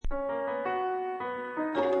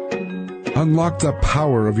Unlock the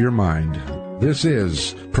power of your mind. This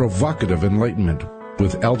is Provocative Enlightenment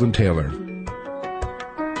with Eldon Taylor.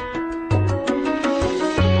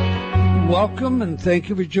 Welcome and thank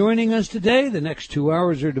you for joining us today. The next 2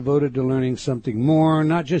 hours are devoted to learning something more,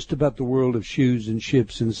 not just about the world of shoes and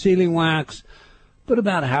ships and sealing wax, but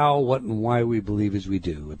about how, what, and why we believe as we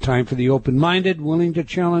do. A time for the open-minded, willing to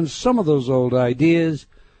challenge some of those old ideas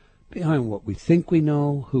behind what we think we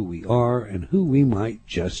know, who we are, and who we might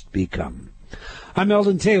just become. I'm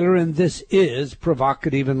Eldon Taylor, and this is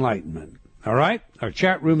Provocative Enlightenment. All right, our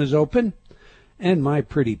chat room is open, and my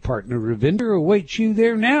pretty partner, Ravinder, awaits you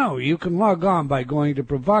there now. You can log on by going to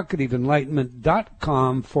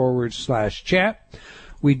provocativeenlightenment.com/chat.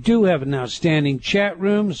 We do have an outstanding chat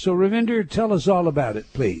room, so Ravinder, tell us all about it,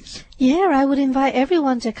 please. Yeah, I would invite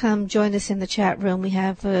everyone to come join us in the chat room. We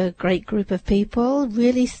have a great group of people,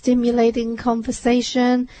 really stimulating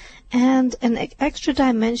conversation, and an extra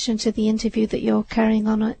dimension to the interview that you're carrying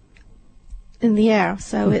on in the air.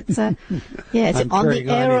 So it's it's I'm on the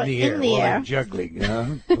air or in the air. I'm juggling.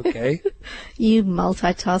 Okay. You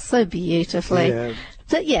multitask so beautifully. Yeah.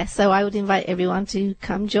 So I would invite everyone to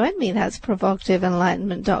come join me. That's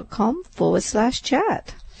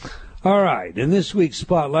provocativeenlightenment.com/chat. All right. In this week's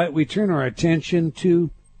Spotlight, we turn our attention to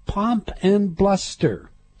pomp and bluster.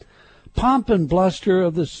 Pomp and bluster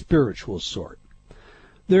of the spiritual sort.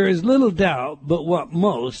 There is little doubt but what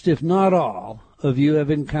most, if not all, of you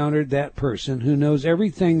have encountered that person who knows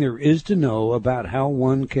everything there is to know about how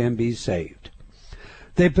one can be saved.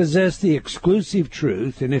 They possess the exclusive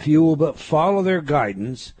truth, and if you will but follow their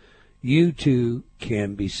guidance, you too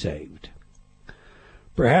can be saved.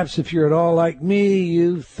 Perhaps if you're at all like me,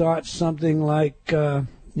 you've thought something like, I'll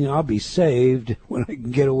be saved when I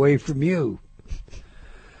can get away from you.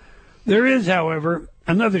 There is, however,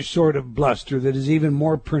 another sort of bluster that is even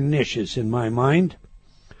more pernicious in my mind.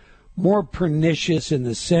 More pernicious in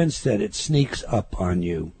the sense that it sneaks up on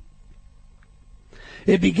you.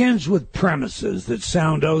 It begins with premises that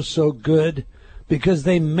sound oh so good because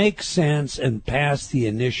they make sense and pass the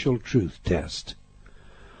initial truth test.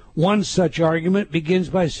 One such argument begins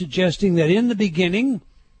by suggesting that in the beginning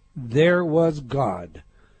there was God,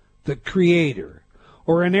 the Creator,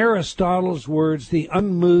 or in Aristotle's words, the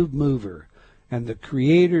unmoved mover, and the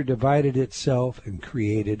Creator divided itself and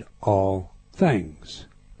created all things.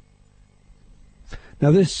 Now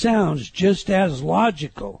this sounds just as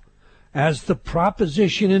logical as the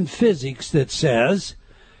proposition in physics that says,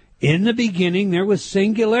 in the beginning there was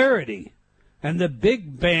singularity, and the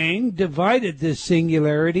Big Bang divided this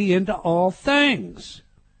singularity into all things.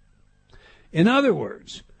 In other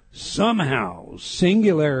words, somehow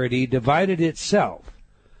singularity divided itself,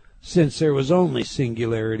 since there was only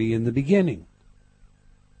singularity in the beginning.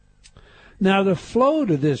 Now the flow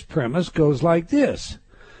to this premise goes like this.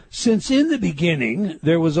 Since in the beginning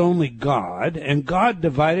there was only God, and God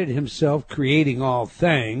divided himself creating all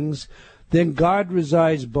things, then God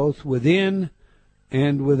resides both within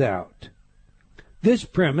and without. This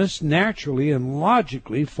premise naturally and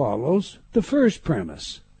logically follows the first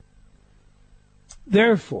premise.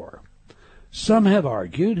 Therefore, some have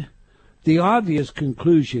argued, the obvious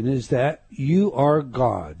conclusion is that you are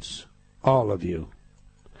gods, all of you.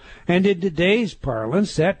 And in today's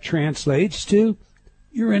parlance, that translates to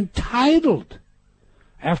you're entitled.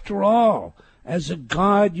 After all, as a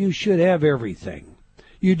god, you should have everything.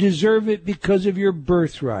 You deserve it because of your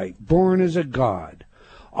birthright, born as a god.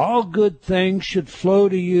 All good things should flow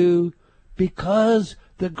to you because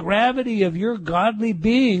the gravity of your godly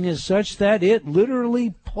being is such that it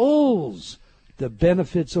literally pulls the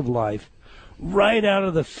benefits of life right out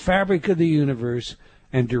of the fabric of the universe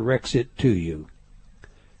and directs it to you.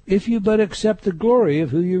 If you but accept the glory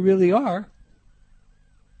of who you really are.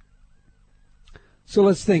 So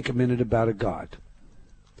let's think a minute about a God.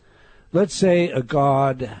 Let's say a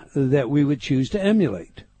God that we would choose to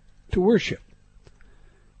emulate, to worship.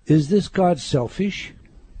 Is this God selfish?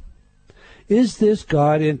 Is this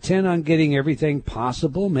God intent on getting everything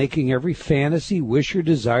possible, making every fantasy, wish, or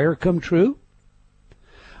desire come true?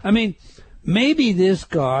 I mean, maybe this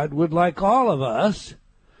God would like all of us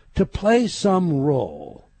to play some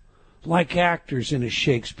role, like actors in a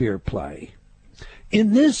Shakespeare play.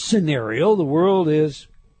 In this scenario, the world is,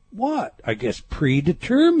 I guess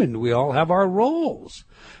predetermined. We all have our roles.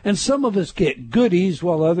 And some of us get goodies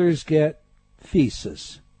while others get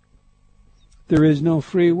thesis. There is no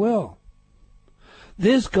free will.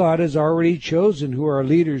 This God has already chosen who our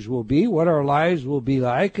leaders will be, what our lives will be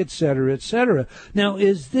like, etc., etc. Now,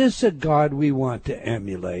 is this a God we want to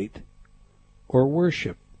emulate or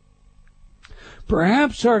worship?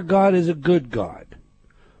 Perhaps our God is a good God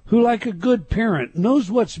who, like a good parent,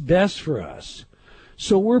 knows what's best for us,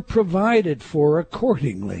 so we're provided for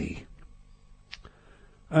accordingly.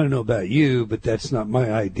 I don't know about you, but that's not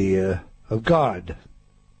my idea of God.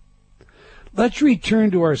 Let's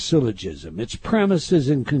return to our syllogism, its premises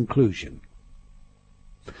and conclusion.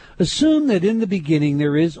 Assume that in the beginning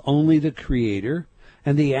there is only the Creator,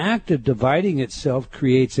 and the act of dividing itself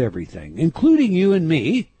creates everything, including you and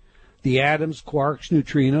me, the atoms, quarks,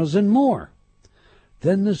 neutrinos, and more.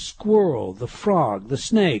 Then the squirrel, the frog, the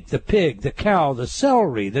snake, the pig, the cow, the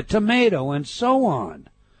celery, the tomato, and so on.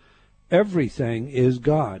 Everything is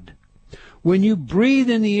God. When you breathe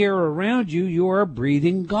in the air around you, you are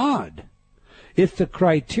breathing God. If the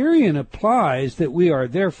criterion applies that we are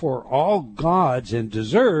therefore all gods and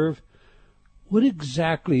deserve, what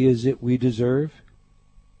exactly is it we deserve?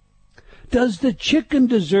 Does the chicken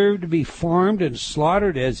deserve to be farmed and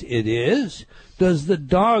slaughtered as it is? Does the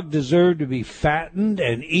dog deserve to be fattened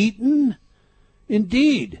and eaten?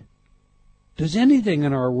 Indeed. Does anything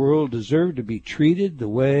in our world deserve to be treated the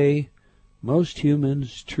way most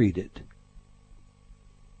humans treat it?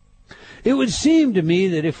 It would seem to me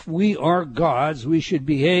that if we are gods, we should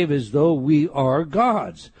behave as though we are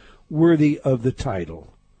gods, worthy of the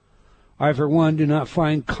title. I, for one, do not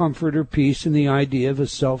find comfort or peace in the idea of a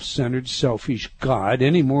self-centered, selfish God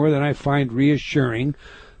any more than I find reassuring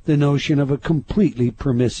the notion of a completely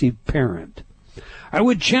permissive parent. I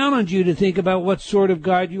would challenge you to think about what sort of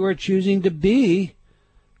God you are choosing to be,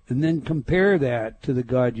 and then compare that to the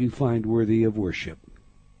God you find worthy of worship.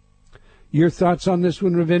 Your thoughts on this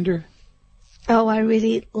one, Ravinder? Oh, I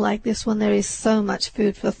really like this one. There is so much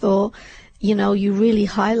food for thought. You know, you really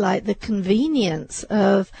highlight the convenience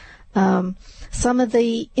of some of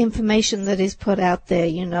the information that is put out there.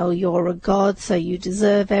 You know, you're a god, so you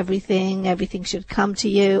deserve everything. Everything should come to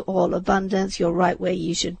you, all abundance. You're right where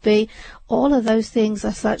you should be. All of those things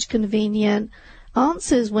are such convenient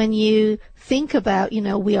answers when you think about, you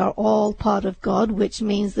know, we are all part of God, which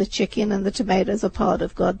means the chicken and the tomatoes are part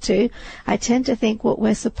of God too. I tend to think what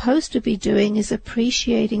we're supposed to be doing is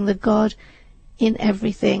appreciating the God in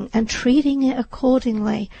everything and treating it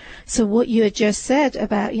accordingly. So what you had just said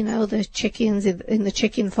about, you know, the chickens in the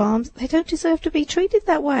chicken farms, they don't deserve to be treated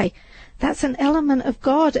that way. That's an element of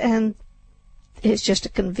God, and it's just a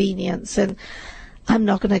convenience. And I'm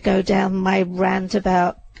not going to go down my rant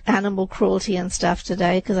about animal cruelty and stuff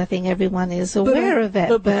today, because I think everyone is aware of it.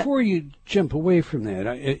 But before you jump away from that,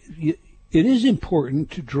 it is important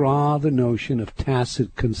to draw the notion of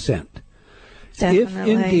tacit consent. Definitely. If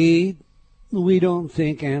indeed we don't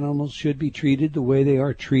think animals should be treated the way they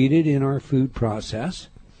are treated in our food process,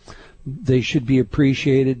 they should be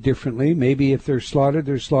appreciated differently. Maybe if they're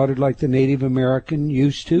slaughtered like the Native American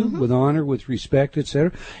used to, with honor, with respect,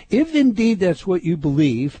 etc. If indeed that's what you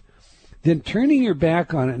believe, then turning your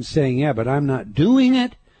back on it and saying, yeah, but I'm not doing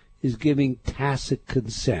it, is giving tacit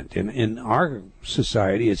consent. In our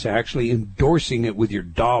society, it's actually endorsing it with your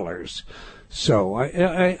dollars. So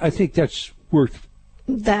I think that's worth.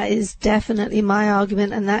 That is definitely my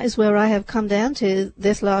argument, and that is where I have come down to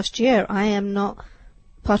this last year. I am not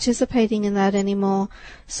participating in that anymore.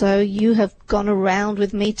 So you have gone around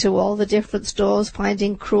with me to all the different stores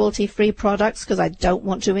finding cruelty-free products, because I don't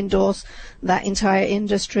want to endorse that entire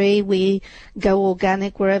industry. We go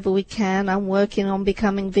organic wherever we can. I'm working on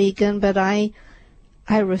becoming vegan, but I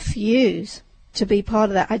refuse to be part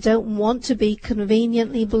of that. I don't want to be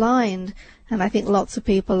conveniently blind. And I think lots of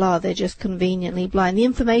people are. They're just conveniently blind. The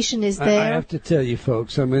information is there. I have to tell you,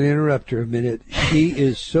 folks, I'm going to interrupt her a minute. She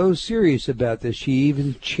is so serious about this, she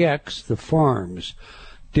even checks the farms,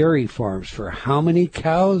 dairy farms, for how many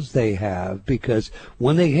cows they have, because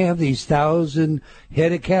when they have these 1,000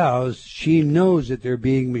 head of cows, she knows that they're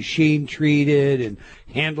being machine treated and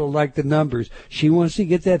handled like the numbers. She wants to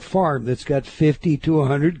get that farm that's got 50 to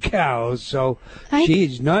 100 cows, so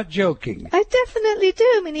she's not joking. I definitely do.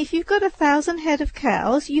 I mean, if you've got 1,000 head of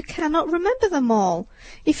cows, you cannot remember them all.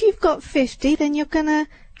 If you've got 50, then you're going to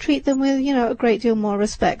treat them with, you know, a great deal more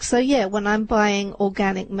respect. So yeah, when I'm buying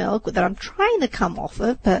organic milk that I'm trying to come off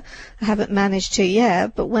of, but I haven't managed to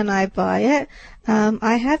yet, but when I buy it,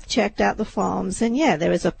 I have checked out the farms, and yeah,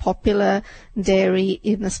 there is a popular dairy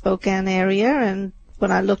in the Spokane area, and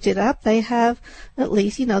when I looked it up, they have at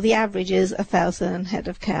least, you know, the average is 1,000 head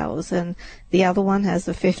of cows, and the other one has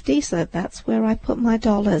the 50, so that's where I put my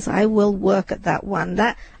dollars. I will work at that one.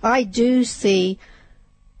 That I do see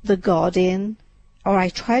the God in, or I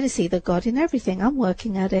try to see the God in everything. I'm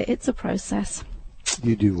working at it. It's a process.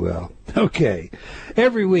 You do well. Okay.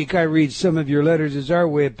 Every week I read some of your letters as our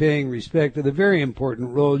way of paying respect to the very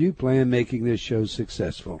important role you play in making this show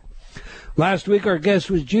successful. Last week, our guest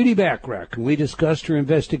was Judy Bachrach, and we discussed her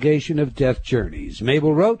investigation of death journeys.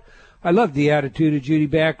 Mabel wrote, I love the attitude of Judy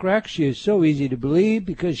Bachrach. She is so easy to believe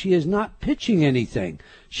because she is not pitching anything.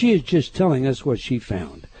 She is just telling us what she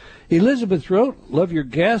found. Elizabeth wrote, love your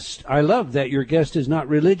guest. I love that your guest is not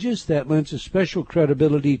religious. That lends a special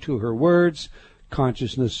credibility to her words.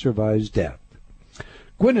 Consciousness survives death.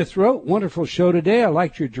 Gwyneth wrote, wonderful show today. I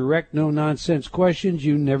liked your direct, no-nonsense questions.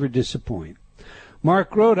 You never disappoint.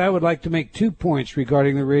 Mark wrote, I would like to make 2 points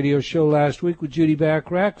regarding the radio show last week with Judy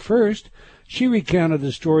Bachrach. First, she recounted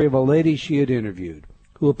the story of a lady she had interviewed,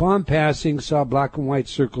 who upon passing saw black and white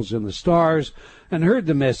circles in the stars and heard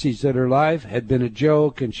the message that her life had been a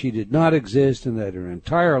joke and she did not exist and that her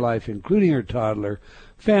entire life, including her toddler,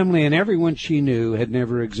 family, and everyone she knew, had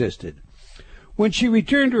never existed. When she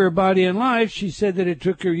returned to her body and life, she said that it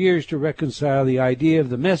took her years to reconcile the idea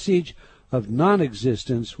of the message of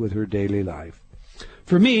non-existence with her daily life.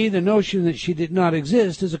 For me, the notion that she did not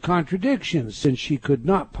exist is a contradiction, since she could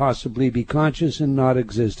not possibly be conscious and not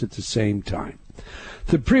exist at the same time.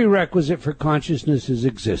 The prerequisite for consciousness is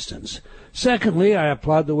existence. Secondly, I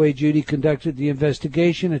applaud the way Judy conducted the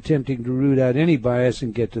investigation, attempting to root out any bias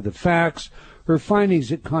and get to the facts. Her findings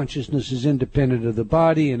that consciousness is independent of the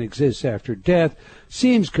body and exists after death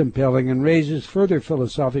seems compelling and raises further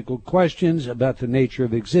philosophical questions about the nature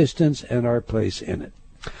of existence and our place in it.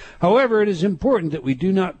 However, it is important that we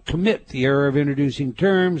do not commit the error of introducing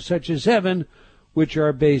terms such as heaven, which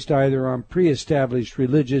are based either on pre-established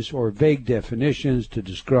religious or vague definitions to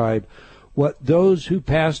describe what those who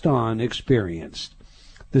passed on experienced.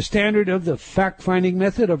 The standard of the fact-finding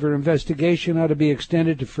method of our investigation ought to be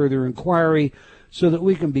extended to further inquiry so that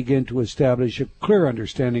we can begin to establish a clear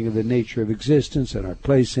understanding of the nature of existence and our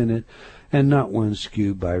place in it, and not one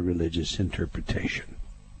skewed by religious interpretation.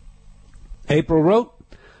 April wrote,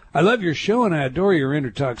 I love your show and I adore your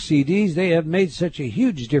Intertalk CDs. They have made such a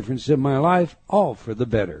huge difference in my life, all for the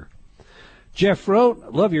better. Jeff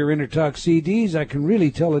wrote, love your Intertalk CDs. I can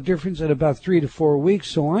really tell a difference in about 3 to 4 weeks,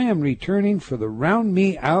 so I am returning for the round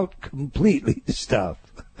me out completely stuff.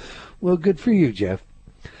 Well, good for you, Jeff.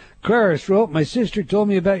 Clarice wrote, my sister told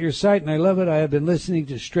me about your site and I love it. I have been listening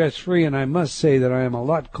to Stress Free and I must say that I am a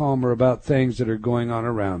lot calmer about things that are going on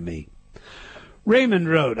around me. Raymond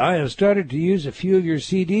wrote, I have started to use a few of your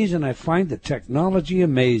CDs and I find the technology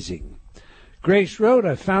amazing. Grace wrote,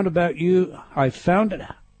 I found about you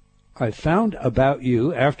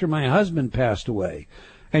after my husband passed away,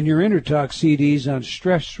 and your Intertalk CDs on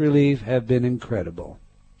stress relief have been incredible.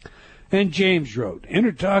 And James wrote,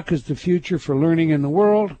 Intertalk is the future for learning in the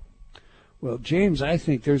world. Well, James, I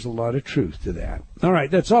think there's a lot of truth to that. All right,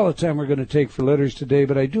 that's all the time we're going to take for letters today,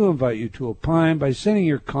 but I do invite you to opine by sending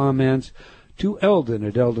your comments to Eldon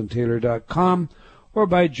at eldontaylor.com or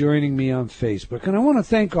by joining me on Facebook. And I want to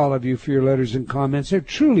thank all of you for your letters and comments. They're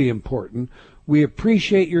truly important. We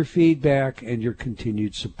appreciate your feedback and your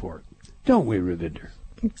continued support. Don't we, Ravinder?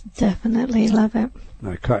 Definitely love it.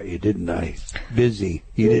 I caught you, didn't I? Busy.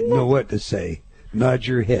 You didn't know what to say. Nod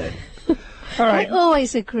your head. All right. I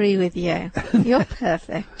always agree with you. You're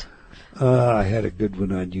perfect. I had a good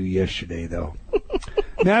one on you yesterday, though.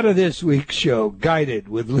 Now to this week's show, Guided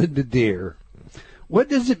with Linda Deer. What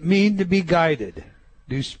does it mean to be guided?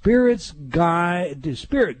 Do spirit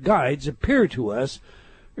guides appear to us,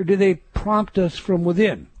 or do they prompt us from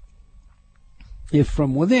within? If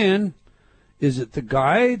from within, is it the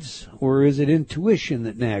guides, or is it intuition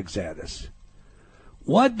that nags at us?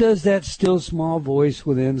 What does that still small voice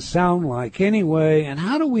within sound like anyway, and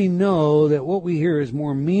how do we know that what we hear is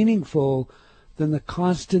more meaningful than the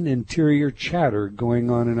constant interior chatter going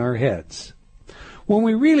on in our heads? When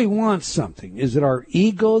we really want something, is it our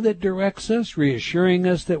ego that directs us, reassuring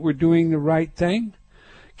us that we're doing the right thing?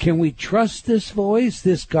 Can we trust this voice,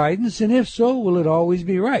 this guidance, and if so, will it always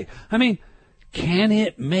be right? I mean, can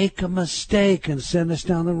it make a mistake and send us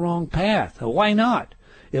down the wrong path? Why not?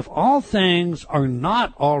 If all things are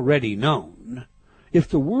not already known, if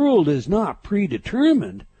the world is not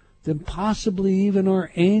predetermined, then possibly even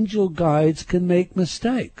our angel guides can make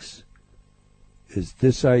mistakes. Is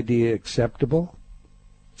this idea acceptable?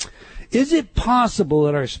 Is it possible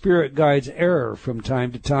that our spirit guides err from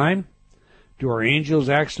time to time? Do our angels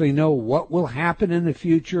actually know what will happen in the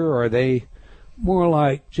future, or are they more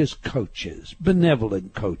like just coaches,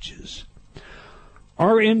 benevolent coaches?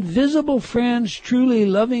 Are invisible friends truly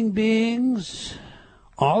loving beings?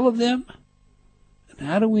 All of them? And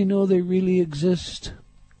how do we know they really exist?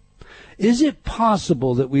 Is it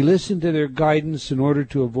possible that we listen to their guidance in order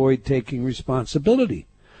to avoid taking responsibility?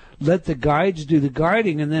 Let the guides do the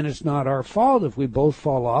guiding, and then it's not our fault if we both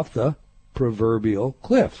fall off the proverbial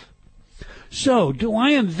cliff. So, do I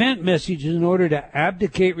invent messages in order to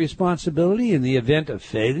abdicate responsibility in the event of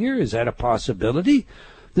failure? Is that a possibility?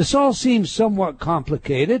 This all seems somewhat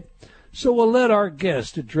complicated, so we'll let our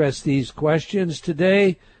guest address these questions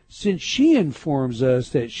today, since she informs us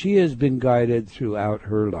that she has been guided throughout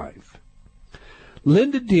her life.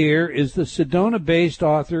 Linda Deer is the Sedona-based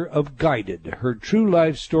author of Guided, her true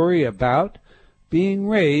life story about being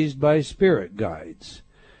raised by spirit guides.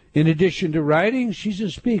 In addition to writing, she's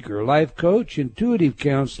a speaker, life coach, intuitive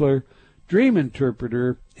counselor, dream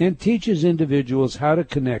interpreter, and teaches individuals how to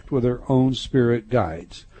connect with their own spirit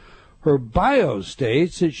guides. Her bio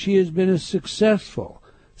states that she has been a successful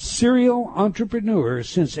serial entrepreneur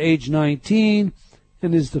since age 19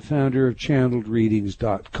 and is the founder of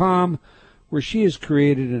channeledreadings.com, where she has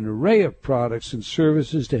created an array of products and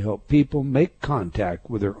services to help people make contact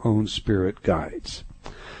with their own spirit guides.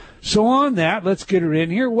 So on that, let's get her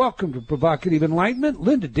in here. Welcome to Provocative Enlightenment,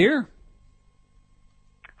 Linda Deer.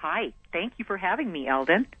 Hi. Thank you for having me,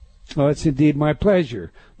 Eldon. Oh, it's indeed my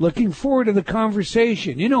pleasure. Looking forward to the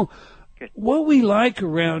conversation. You know, what we like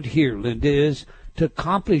around here, Linda, is to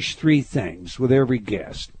accomplish three things with every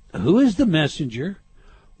guest. Who is the messenger?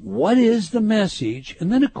 What is the message?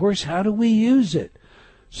 And then, of course, how do we use it?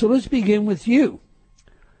 So let's begin with you.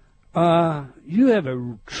 You have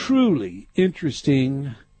a truly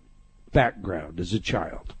interesting background as a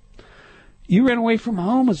child. You ran away from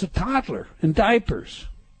home as a toddler in diapers.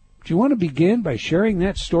 Do you want to begin by sharing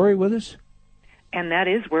that story with us? And that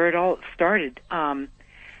is where it all started. I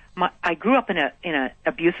grew up in a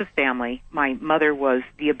abusive family. My mother was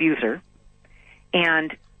the abuser,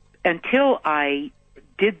 and until I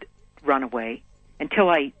did run away, until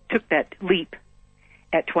I took that leap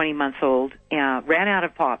at 20 months old, ran out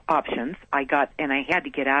of options. I had to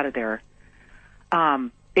get out of there.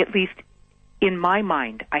 At least in my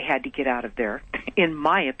mind, I had to get out of there, in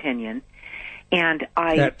my opinion. And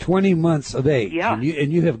at 20 months of age, yeah, and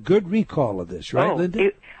you have good recall of this, right,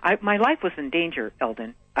 Linda? My life was in danger,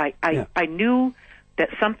 Eldon. I knew that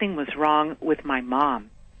something was wrong with my mom,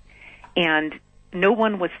 and no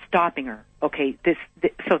one was stopping her. Okay,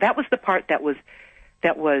 so that was the part that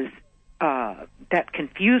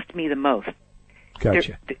confused me the most.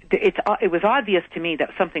 Gotcha. It was obvious to me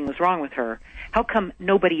that something was wrong with her. How come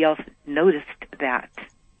nobody else noticed that?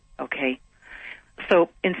 Okay. So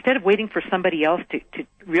instead of waiting for somebody else to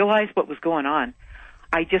realize what was going on,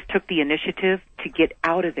 I just took the initiative to get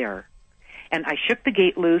out of there. And I shook the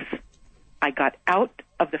gate loose. I got out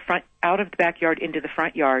of the backyard into the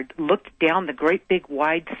front yard, looked down the great big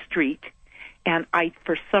wide street, and I,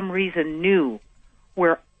 for some reason, knew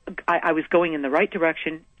where I was going in the right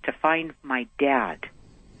direction to find my dad.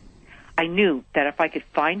 I knew that if I could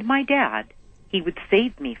find my dad, he would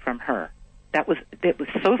save me from her. It was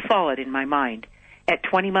so solid in my mind. At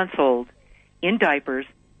 20 months old, in diapers,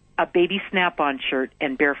 a baby Snap-on shirt,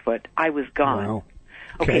 and barefoot, I was gone. Wow.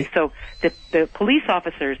 Okay, so the police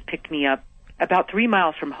officers picked me up about 3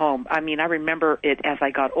 miles from home. I mean, I remember it as I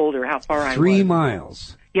got older, how far I was. 3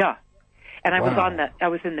 miles? Yeah. And I Wow. I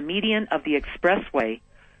was in the median of the expressway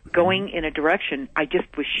going in a direction I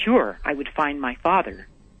just was sure I would find my father.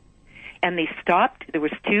 And they stopped. There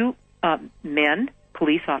was two men,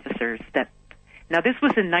 police officers, now this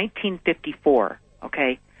was in 1954,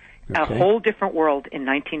 okay? A whole different world in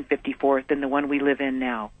 1954 than the one we live in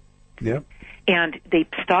now. Yep. And they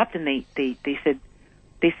stopped and they said,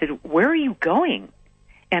 "Where are you going?"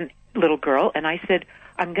 And little girl, and I said,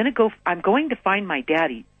 I'm going to find my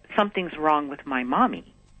daddy. Something's wrong with my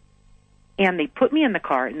mommy. And they put me in the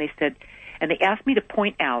car and they asked me to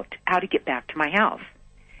point out how to get back to my house.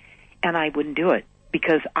 And I wouldn't do it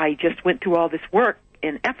because I just went through all this work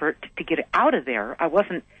and effort to get out of there. I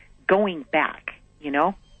wasn't going back, you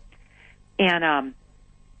know? And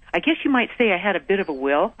I guess you might say I had a bit of a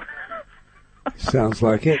will. Sounds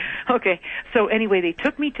like it. Okay. So anyway, they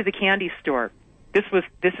took me to the candy store. This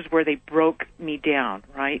is where they broke me down,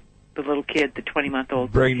 right? The little kid, the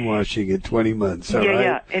 20-month-old. Brainwashing at 20 months. All yeah,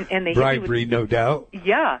 right. yeah. And they bribery, no doubt.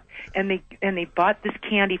 Yeah. And they bought this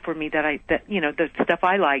candy for me that the stuff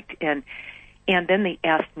I liked, and then they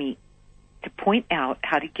asked me to point out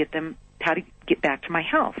how to get back to my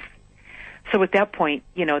house. So at that point,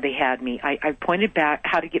 they had me. I pointed back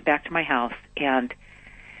how to get back to my house, and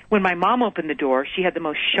when my mom opened the door, she had the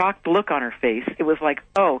most shocked look on her face. It was like,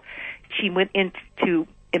 oh, she went into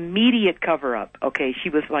immediate cover-up. Okay, she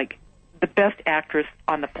was like the best actress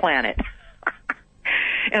on the planet.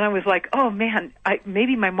 And I was like, oh man,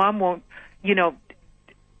 maybe my mom won't,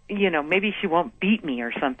 maybe she won't beat me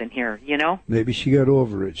or something here, Maybe she got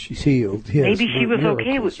over it. She's healed. Yes, maybe she was miracles,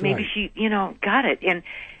 okay with. Maybe right. she, got it.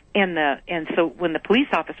 And so when the police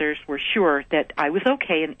officers were sure that I was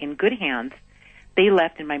okay and in good hands, they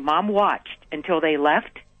left, and my mom watched until they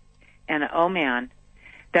left. And oh man,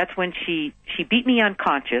 that's when she beat me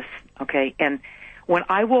unconscious. Okay, and when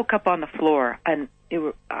I woke up on the floor, and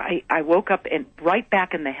I woke up and right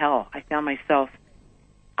back in the hell I found myself.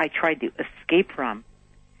 I tried to escape from.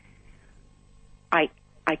 I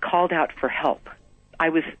called out for help. I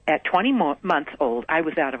was at 20 months old. I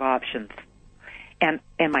was out of options. And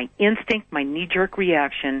my instinct, my knee-jerk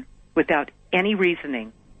reaction, without any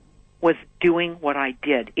reasoning, was doing what I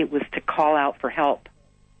did. It was to call out for help.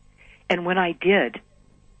 And when I did,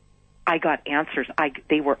 I got answers.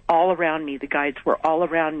 They were all around me. The guides were all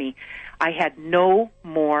around me. I had no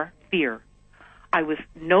more fear. I was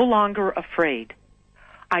no longer afraid.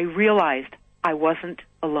 I realized I wasn't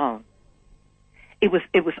alone. It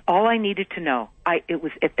was all I needed to know. It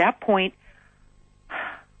was at that point.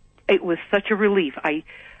 It was such a relief. I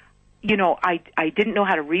didn't know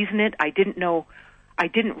how to reason it. I didn't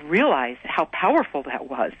realize how powerful that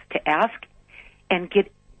was to ask and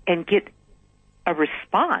get a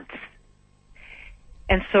response.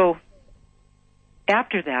 And so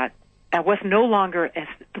after that, I was no longer as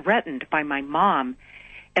threatened by my mom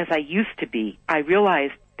as I used to be. I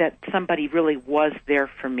realized that somebody really was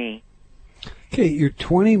there for me. Okay, you're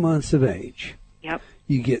 20 months of age. Yep.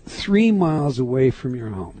 You get 3 miles away from your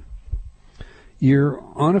home. You're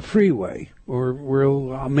on a freeway, or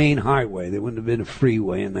a main highway. There wouldn't have been a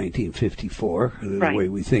freeway in 1954, the way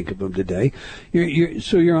we think of them today.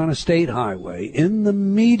 So you're on a state highway. In the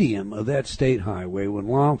medium of that state highway, when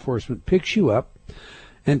law enforcement picks you up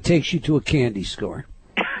and takes you to a candy store.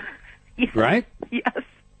 Yes. Right? Yes.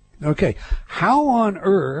 Okay. How on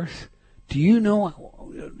earth do you know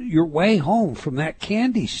your way home from that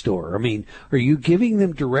candy store? I mean, are you giving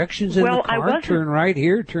them directions in the car? Turn right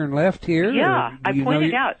here, turn left here? Yeah, I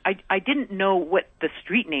pointed out. I didn't know what the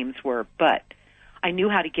street names were, but I knew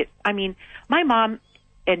how to get. I mean, my mom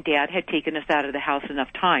and dad had taken us out of the house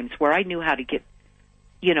enough times where I knew how to get,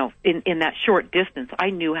 in that short distance,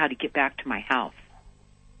 I knew how to get back to my house.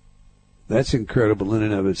 That's incredible in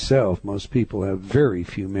and of itself. Most people have very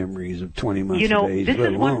few memories of 20 months of age,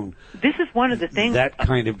 let alone this is one of the things. That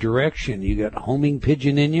kind of direction. You got homing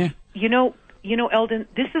pigeon in you? Eldon,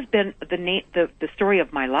 this has been the story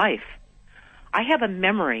of my life. I have a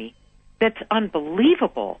memory that's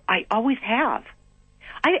unbelievable. I always have.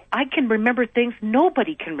 I can remember things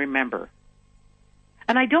nobody can remember.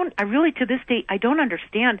 And I really to this day, I don't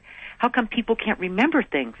understand how come people can't remember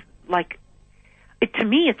things. Like, to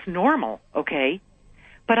me, it's normal, okay?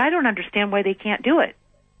 But I don't understand why they can't do it.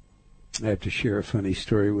 I have to share a funny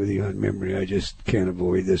story with you on memory. I just can't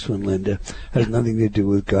avoid this one, Linda. It has nothing to do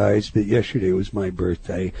with guys, but yesterday was my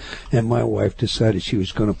birthday, and my wife decided she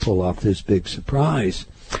was going to pull off this big surprise.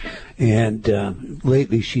 And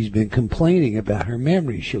lately she's been complaining about her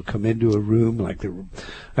memory. She'll come into a room, like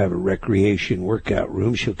I have a recreation workout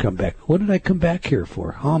room. She'll come back. What did I come back here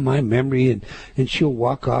for? Oh, my memory. And she'll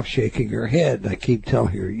walk off shaking her head. I keep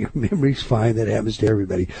telling her, your memory's fine. That happens to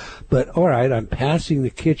everybody. But all right, I'm passing the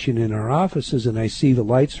kitchen in our offices, and I see the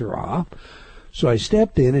lights are off. So I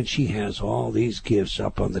stepped in, and she has all these gifts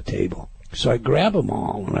up on the table. So I grab them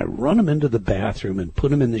all, and I run them into the bathroom and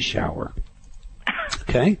put them in the shower.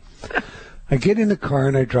 Okay? I get in the car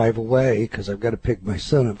and I drive away because I've got to pick my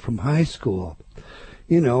son up from high school.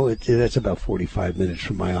 That's about 45 minutes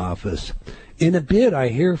from my office. In a bit, I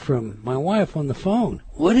hear from my wife on the phone.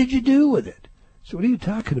 What did you do with it? So what are you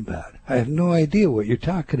talking about? I have no idea what you're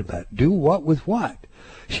talking about. Do what with what?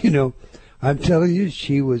 I'm telling you,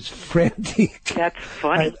 she was frantic. That's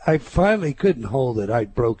funny. I finally couldn't hold it. I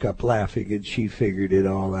broke up laughing, and she figured it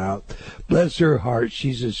all out. Bless her heart.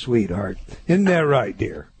 She's a sweetheart. Isn't that right,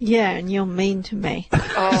 dear? Yeah, and you're mean to me.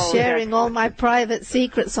 Sharing all my private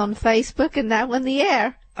secrets on Facebook and now in the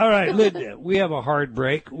air. All right, Linda, we have a hard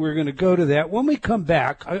break. We're going to go to that. When we come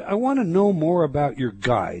back, I want to know more about your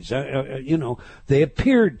guides. They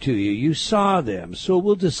appeared to you. You saw them. So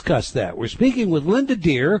we'll discuss that. We're speaking with Linda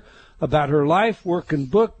Deer about her life, work, and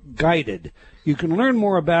book, Guided. You can learn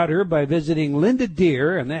more about her by visiting Linda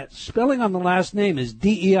Deer, and that spelling on the last name is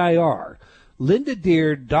D-E-I-R,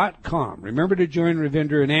 lindadeer.com. Remember to join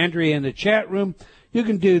Ravinder and Andrea in the chat room. You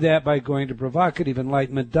can do that by going to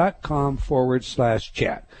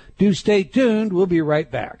provocativeenlightenment.com/chat. Do stay tuned. We'll be right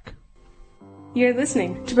back. You're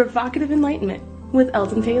listening to Provocative Enlightenment with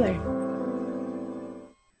Eldon Taylor.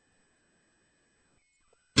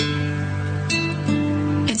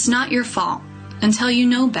 It's not your fault until you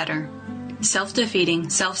know better. Self-defeating,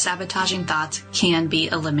 self-sabotaging thoughts can be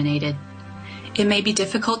eliminated. It may be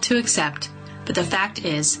difficult to accept, but the fact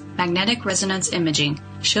is, magnetic resonance imaging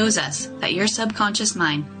shows us that your subconscious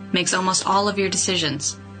mind makes almost all of your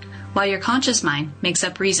decisions, while your conscious mind makes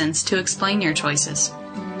up reasons to explain your choices.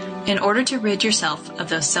 In order to rid yourself of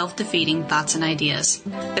those self-defeating thoughts and ideas,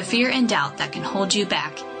 the fear and doubt that can hold you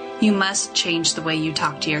back, you must change the way you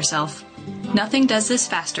talk to yourself. Nothing does this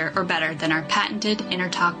faster or better than our patented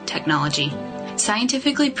InnerTalk technology.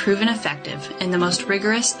 Scientifically proven effective in the most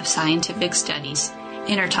rigorous of scientific studies,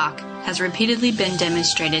 InnerTalk has repeatedly been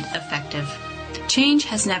demonstrated effective. Change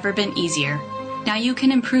has never been easier. Now you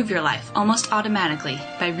can improve your life almost automatically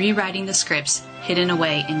by rewriting the scripts hidden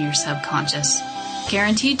away in your subconscious.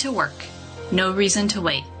 Guaranteed to work. No reason to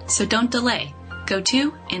wait. So don't delay. Go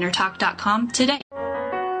to InnerTalk.com today.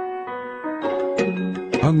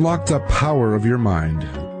 Unlock the power of your mind.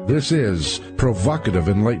 This is Provocative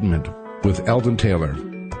Enlightenment with Eldon Taylor.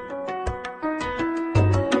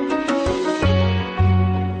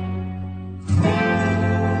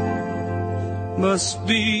 Must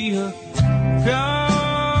be a guardian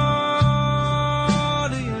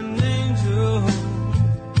angel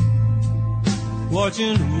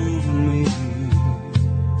watching over me.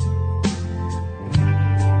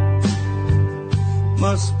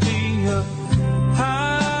 Must be a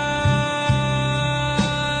higher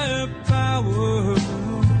power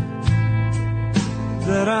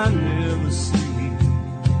that I never see.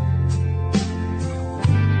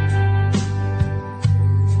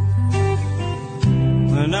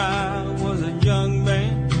 When I was a young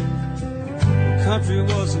man, the country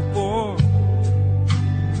was a war.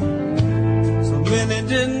 So many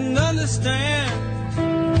didn't understand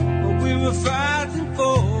what we were fighting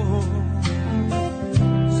for.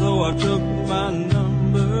 So I took my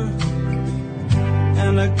number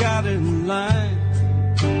and I got in line.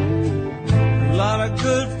 A lot of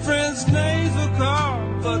good friends' names were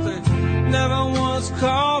called, but they never once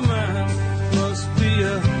called mine. Must be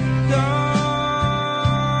a guardian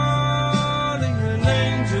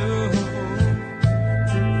angel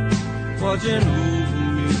watching over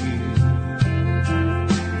me.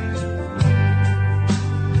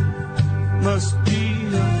 Must be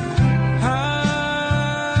a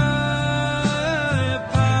higher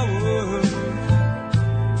power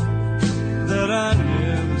that I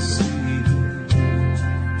never see.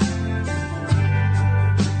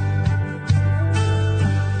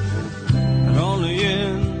 And only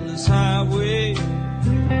in this highway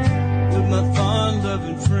with my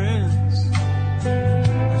fun-loving friends, I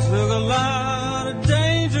took a lot of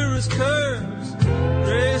dangerous curves,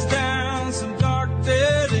 raced down some dark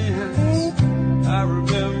dead ends. I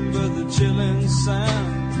remember the chilling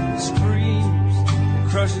sound, the screams, the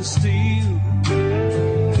crushing steel.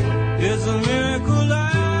 It's a miracle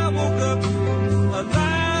I woke up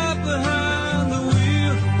alive behind the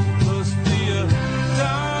wheel. Must be a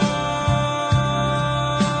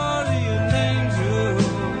guardian angel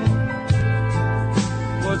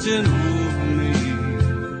watching over me.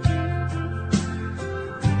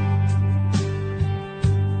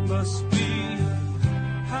 Must be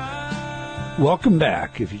high. Welcome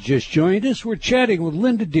back. If you just joined us, we're chatting with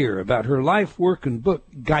Linda Deer about her life, work, and book,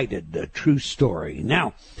 Guided, A True Story.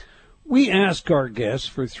 Now, we ask our guests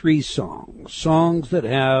for 3 songs that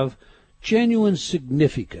have genuine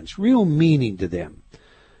significance, real meaning to them.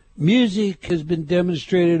 Music has been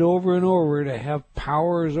demonstrated over and over to have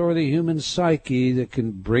powers over the human psyche that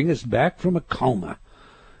can bring us back from a coma.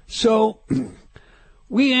 So,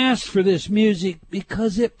 we asked for this music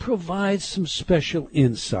because it provides some special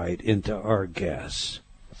insight into our guests.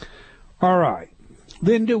 All right.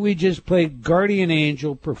 Linda, we just played Guardian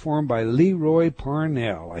Angel, performed by Leroy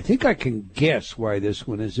Parnell. I think I can guess why this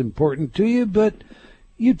one is important to you, but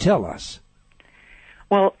you tell us.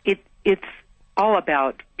 Well, it's all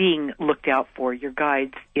about being looked out for. Your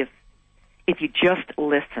guides, if you just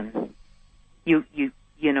listen, you'll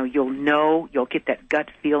get that gut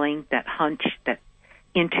feeling, that hunch, that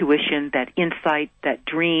intuition, that insight, that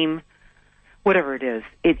dream, whatever it is.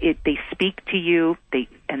 They speak to you, they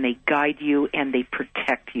guide you, and they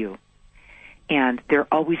protect you. And they're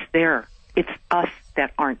always there. It's us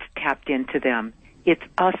that aren't tapped into them. It's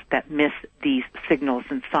us that miss these signals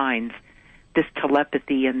and signs, this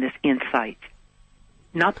telepathy and this insight.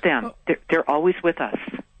 Not them. They're always with us.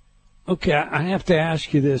 Okay, I have to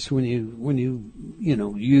ask you this: when you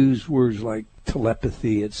use words like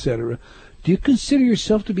telepathy, etc., do you consider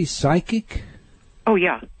yourself to be psychic? Oh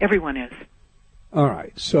yeah, everyone is. All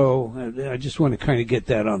right, so I just want to kind of get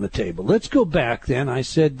that on the table. Let's go back then. I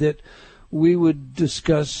said that we would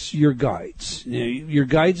discuss your guides. Your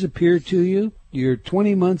guides appear to you. You're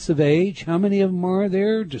 20 months of age. How many of them are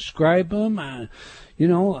there? Describe them. How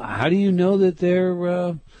do you know that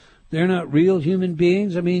they're They're not real human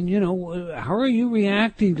beings. I mean, how are you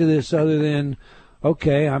reacting to this other than,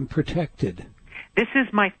 okay, I'm protected? This is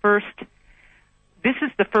the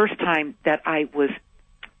first time that I was,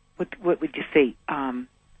 what would you say,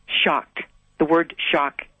 shocked. The word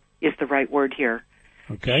shock is the right word here.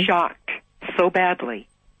 Okay. Shocked so badly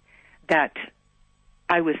that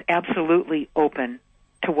I was absolutely open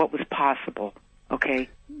to what was possible. Okay.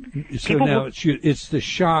 So now it's the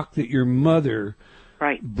shock that your mother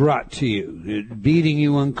brought to you, beating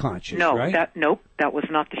you unconscious. No, right? that was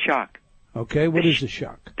not the shock. Okay, what is the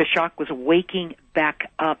shock? The shock was waking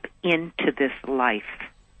back up into this life,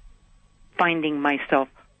 finding myself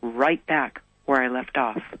right back where I left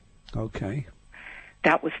off. Okay.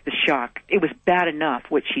 That was the shock. It was bad enough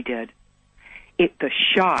what she did. The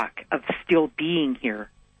shock of still being here.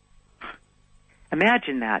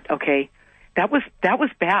 Imagine that, okay? That was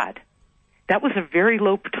bad. That was a very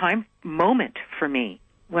low time moment for me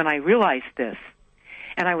when I realized this.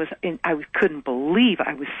 And I couldn't believe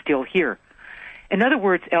I was still here. In other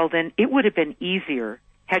words, Eldon, it would have been easier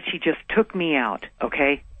had she just took me out,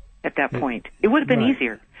 okay, at that point. It would have been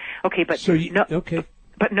easier. Okay, but okay.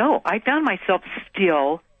 But no, I found myself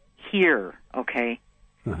still here, okay?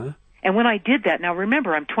 Uh-huh. And when I did that, now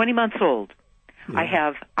remember, I'm 20 months old.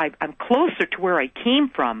 Yeah. I'm closer to where I came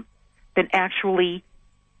from than actually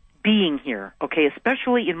being here, okay?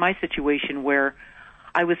 Especially in my situation where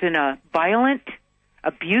I was in a violent,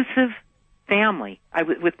 abusive family. I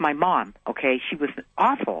was with my mom, okay? She was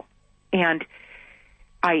awful. And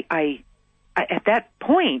I at that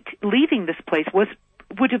point, leaving this place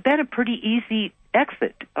would have been a pretty easy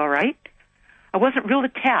exit, all right? I wasn't real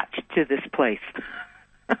attached to this place.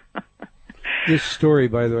 This story,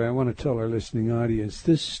 by the way, I want to tell our listening audience,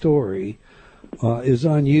 this story is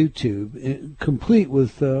on YouTube, complete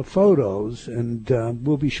with photos, and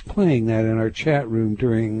we'll be playing that in our chat room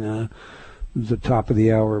during the top of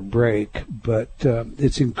the hour break. But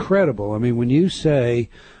it's incredible. I mean, when you say,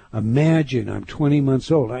 imagine I'm 20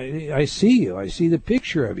 months old, I see you. I see the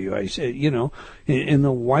picture of you. I say, in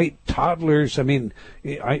the white toddlers. I mean,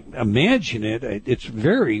 I imagine it. It's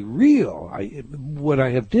very real. What I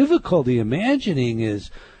have difficulty imagining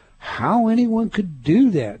is how anyone could do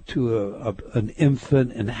that to an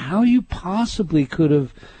infant, and how you possibly could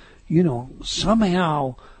have,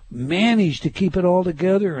 somehow managed to keep it all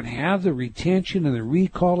together and have the retention and the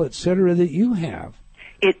recall, etc., that you have.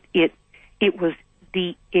 It was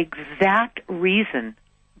the exact reason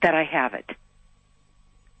that I have it.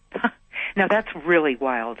 Now that's really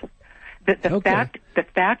wild. The fact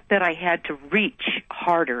that I had to reach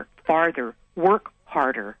harder, farther, work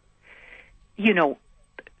harder,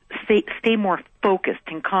 stay more focused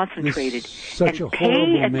and concentrated, such and a horrible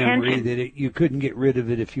pay memory attention. that you couldn't get rid of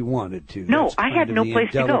it if you wanted to. No, That's I had no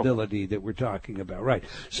place to go. The indelibility that we're talking about, right?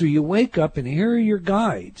 So you wake up and here are your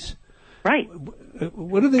guides. Right.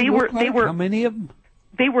 What do they look like? How many of them?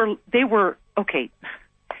 They were okay.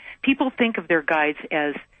 People think of their guides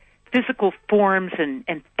as physical forms and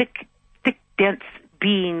thick, dense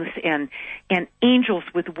beings and angels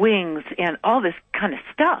with wings and all this kind of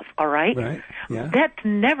stuff, all right? Right. Yeah. That's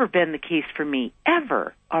never been the case for me,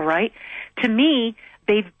 ever, all right? To me,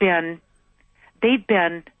 they've been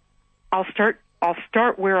I'll start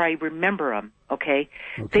where I remember them, okay?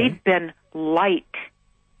 They've been light.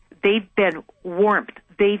 They've been warmth.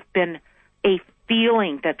 They've been a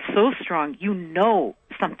feeling that's so strong,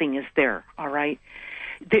 something is there, all right?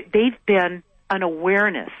 They've been an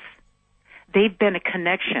awareness. They've been a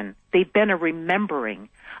connection. They've been a remembering,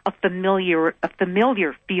 a familiar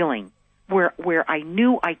feeling where I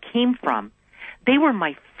knew I came from. They were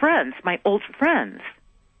my friends, my old friends.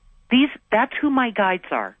 That's who my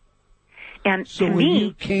guides are. And so to when me,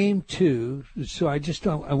 you came to,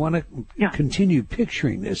 I want to continue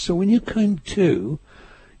picturing this. So when you came to,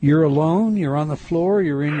 you're alone, you're on the floor,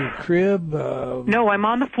 you're in your crib. No, I'm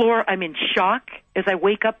on the floor. I'm in shock as I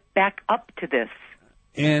wake up back up to this.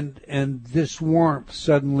 And this warmth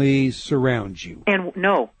suddenly surrounds you. And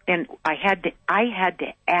I had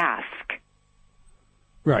to ask.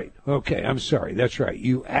 Right. Okay. I'm sorry. That's right.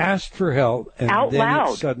 You asked for help, and out then loud.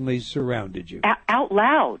 It suddenly surrounded you. Out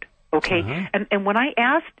loud. Okay. Uh-huh. And when I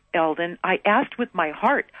asked, Eldon, I asked with my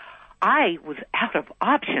heart. I was out of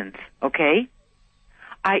options. Okay.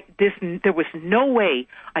 There was no way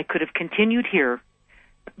I could have continued here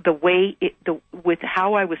with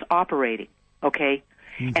how I was operating. Okay.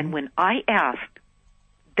 Mm-hmm. And when I asked,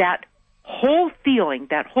 that whole feeling,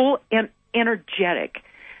 that whole energetic,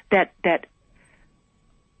 that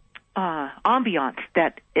ambiance,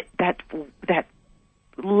 that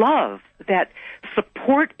love, that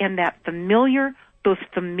support, and those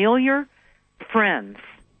familiar friends,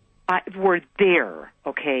 were there,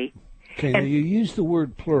 okay? Okay, now you use the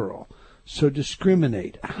word plural. So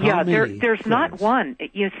discriminate. How many there's friends? not one.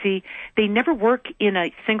 You see, they never work in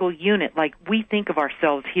a single unit like we think of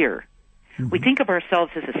ourselves here. Mm-hmm. We think of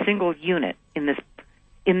ourselves as a single unit in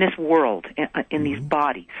this world, in these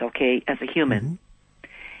bodies, okay, as a human. Mm-hmm.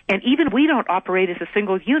 And even we don't operate as a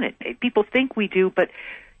single unit. People think we do, but,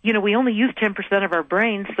 we only use 10% of our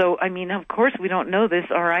brains. So, of course we don't know this,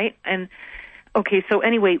 all right? And, okay, so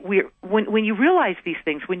anyway, when you realize these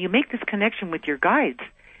things, when you make this connection with your guides,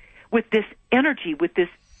 with this energy, with the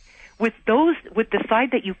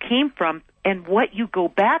side that you came from and what you go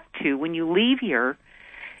back to when you leave here,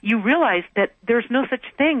 you realize that there's no such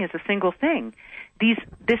thing as a single thing.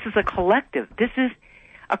 This is a collective. This is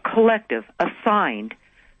a collective assigned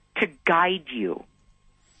to guide you,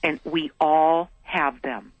 and we all have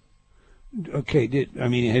them. Okay,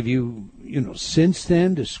 have you, since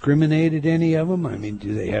then discriminated any of them?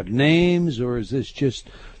 Do they have names, or is this just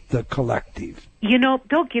the collective?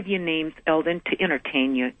 They'll give you names, Eldon, to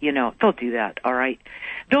entertain you. They'll do that, all right?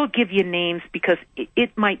 They'll give you names because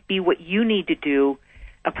it might be what you need to do,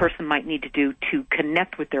 a person might need to do to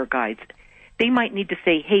connect with their guides. They might need to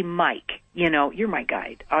say, hey, Mike, you're my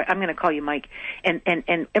guide. I'm going to call you Mike. And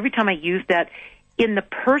every time I use that, in the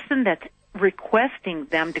person that's requesting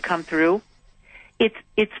them to come through,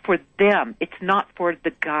 it's for them. It's not for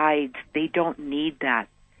the guides. They don't need that.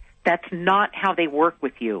 That's not how they work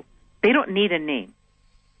with you. They don't need a name.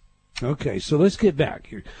 Okay, so let's get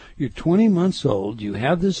back. You're 20 months old. You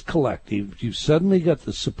have this collective. You've suddenly got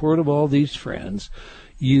the support of all these friends.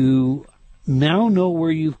 You now know where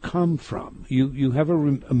you've come from. You have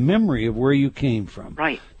a memory of where you came from.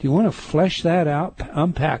 Right. Do you want to flesh that out,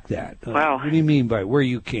 unpack that? Wow. What do you mean by where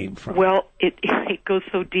you came from? Well, it goes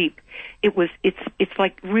so deep. It's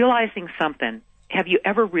like realizing something. Have you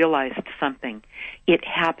ever realized something? It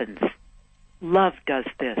happens. Love does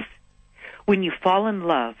this. When you fall in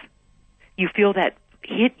love, you feel that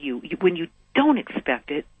hit you when you don't expect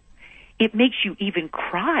it. It makes you even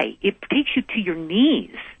cry. It takes you to your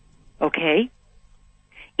knees, okay?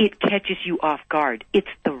 It catches you off guard. It's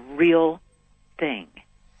the real thing.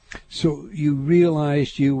 So you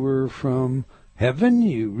realized you were from heaven?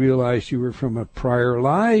 You realized you were from a prior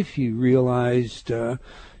life? You realized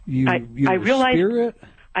you were spirit?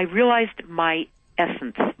 I realized my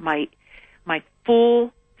essence, my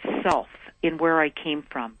full self in where I came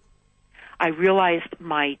from. I realized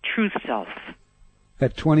my true self.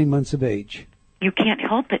 At 20 months of age. You can't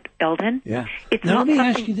help it, Eldon. Yeah. It's now not let me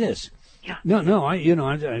something... ask you this. Yeah. No.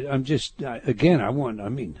 I'm just again. I want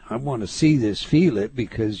to see this, feel it,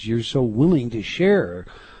 because you're so willing to share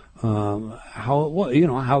how it was.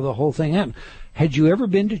 How the whole thing happened. Had you ever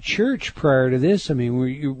been to church prior to this?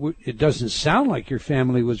 It doesn't sound like your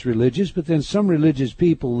family was religious, but then some religious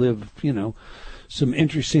people live, some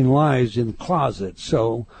interesting lives in the closet.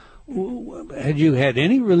 So, had you had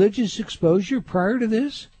any religious exposure prior to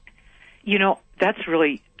this? That's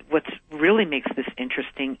really what really makes this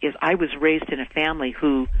interesting. Is I was raised in a family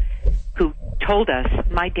who told us.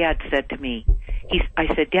 My dad said to me, I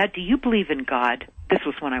said, Dad, do you believe in God? This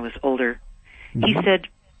was when I was older. Mm-hmm.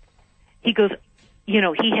 He goes,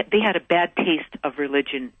 they had a bad taste of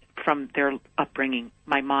religion from their upbringing,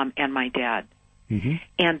 my mom and my dad. Mm-hmm.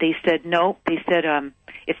 And they said, no,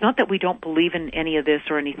 it's not that we don't believe in any of this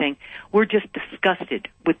or anything. We're just disgusted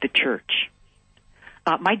with the church.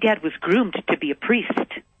 My dad was groomed to be a priest.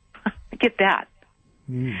 Get that.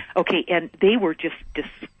 Mm. Okay, and they were just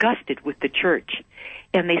disgusted with the church.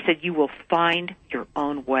 And they said, you will find your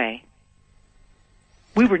own way.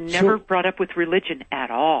 We were never brought up with religion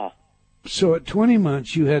at all. So at 20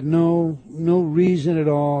 months, you had no reason at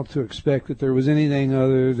all to expect that there was anything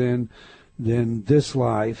other than this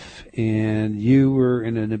life, and you were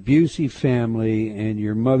in an abusive family, and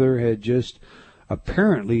your mother had just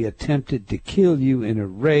apparently attempted to kill you in a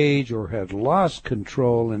rage, or had lost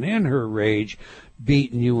control, and in her rage,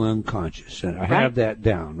 beaten you unconscious. And I have that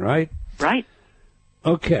down, right? Right.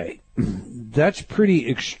 Okay. That's pretty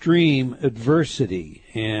extreme adversity,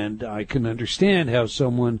 and I can understand how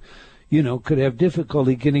someone, could have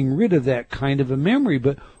difficulty getting rid of that kind of a memory.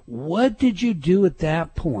 But what did you do at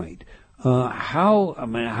that point?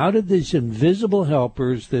 How did these invisible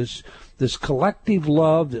helpers, this collective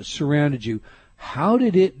love that surrounded you, how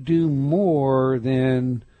did it do more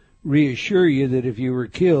than reassure you that if you were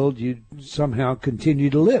killed, you'd somehow continue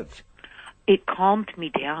to live? It calmed me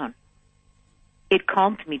down. It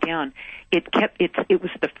calmed me down. It was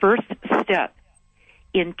the first step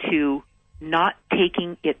into not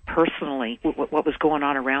taking it personally, what was going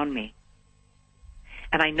on around me.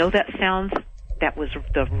 And I know that sounds that was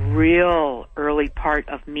the real early part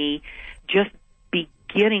of me just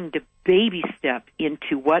beginning to baby step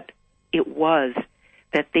into what it was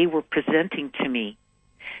that they were presenting to me.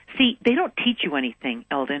 See, they don't teach you anything,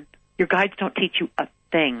 Eldon. Your guides don't teach you a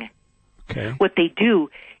thing. Okay. What they do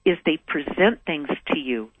is they present things to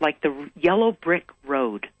you like the yellow brick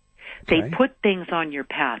road. They put things on your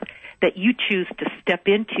path that you choose to step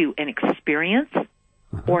into and experience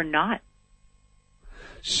or not.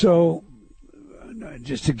 So,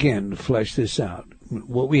 just again, to flesh this out,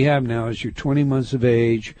 what we have now is you're 20 months of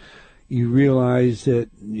age. You realize that,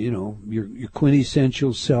 your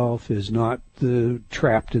quintessential self is not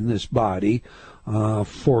trapped in this body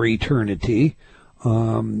for eternity.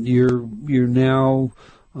 You're now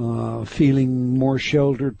feeling more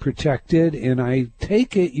sheltered, protected, and I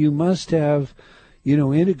take it you must have,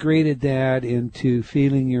 integrated that into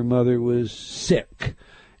feeling your mother was sick,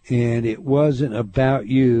 and it wasn't about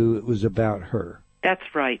you, it was about her. That's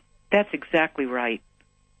right. That's exactly right.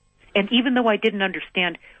 And even though I didn't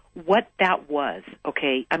understand what that was,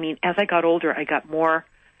 okay, I mean, as I got older, I got more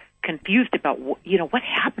confused about, what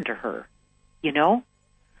happened to her,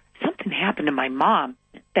 Something happened to my mom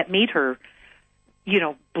that made her,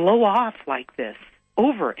 blow off like this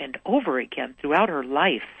over and over again throughout her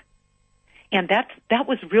life. And that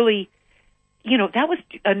was really, that was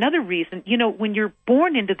another reason, when you're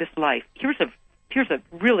born into this life, here's a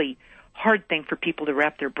really hard thing for people to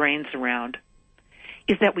wrap their brains around,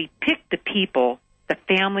 is that we pick the people, the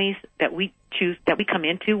families that we choose, that we come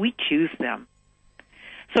into, we choose them.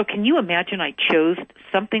 So can you imagine I chose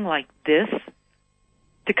something like this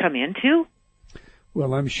to come into?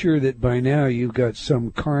 Well, I'm sure that by now you've got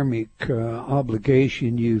some karmic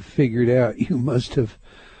obligation you've figured out you must have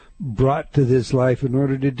brought to this life in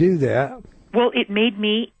order to do that. Well, it made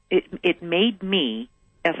me,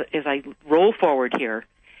 as I roll forward here,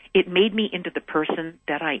 it made me into the person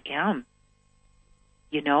that I am.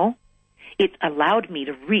 It allowed me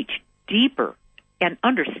to reach deeper and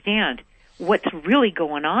understand what's really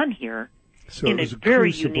going on here. So in it was a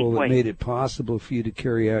very unique crucible way. that made it possible for you to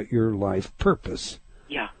carry out your life purpose.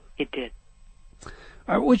 Yeah, it did.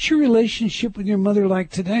 What's your relationship with your mother like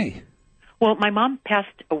today? Well, my mom passed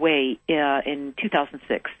away in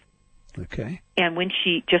 2006. Okay. And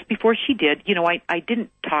just before she did, I didn't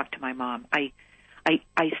talk to my mom. I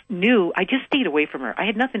knew, I just stayed away from her. I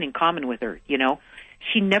had nothing in common with her,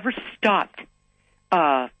 She never stopped.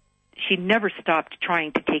 She never stopped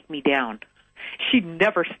trying to take me down. She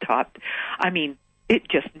never stopped. I mean, it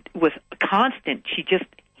just was constant. She just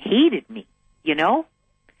hated me,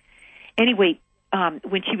 Anyway,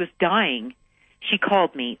 when she was dying, she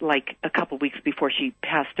called me like a couple weeks before she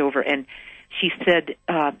passed over, and she said,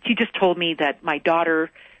 she just told me that my daughter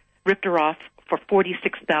ripped her off for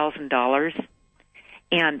 $46,000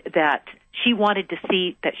 and that she wanted to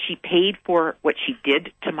see that she paid for what she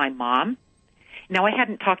did to my mom. Now, I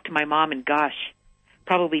hadn't talked to my mom in,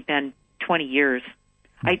 probably been 20 years.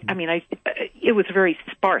 It was very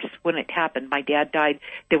sparse when it happened. My dad died.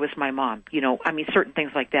 There was my mom, certain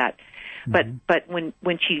things like that. Mm-hmm. But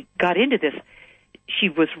when she got into this, she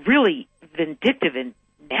was really vindictive and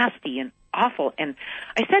nasty and awful. And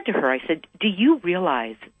I said to her, do you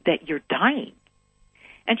realize that you're dying?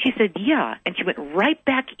 And she said, yeah. And she went right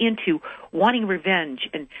back into wanting revenge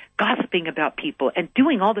and gossiping about people and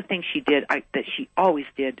doing all the things she did, that she always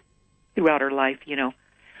did throughout her life,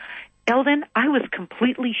 Eldon, I was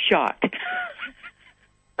completely shocked.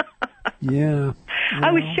 Yeah.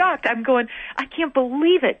 I was shocked. I'm going, I can't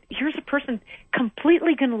believe it. Here's a person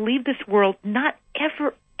completely going to leave this world not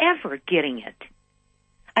ever getting it.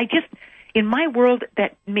 In my world,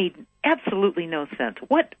 that made absolutely no sense.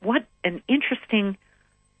 What an interesting,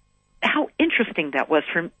 how interesting that was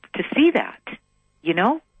to see that,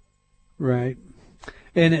 Right.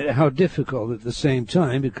 And how difficult at the same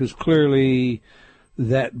time, because clearly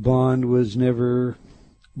that bond was never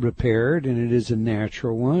repaired, and it is a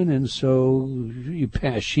natural one, and so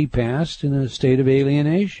she passed in a state of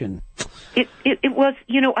alienation. It was,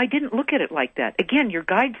 I didn't look at it like that. Again, your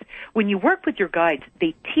guides, when you work with your guides,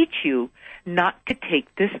 they teach you not to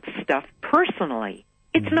take this stuff personally.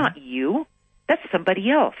 It's not you. That's somebody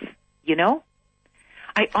else,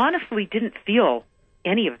 I honestly didn't feel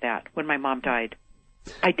any of that when my mom died.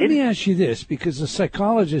 I didn't. Let me ask you this, because the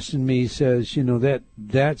psychologist in me says,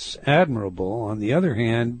 that's admirable. On the other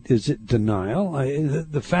hand, is it denial?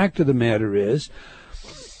 The fact of the matter is,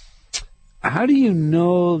 how do you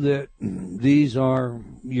know that these are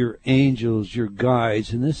your angels, your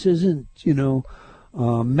guides, and this isn't,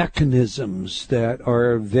 mechanisms that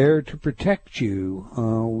are there to protect you?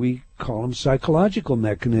 We call them psychological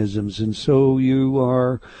mechanisms, and so you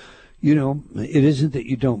are it isn't that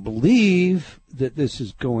you don't believe that this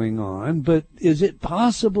is going on, but is it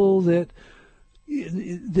possible that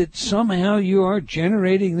somehow you are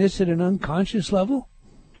generating this at an unconscious level?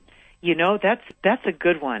 That's a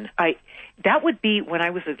good one. That would be when I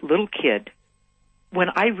was a little kid, when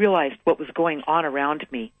I realized what was going on around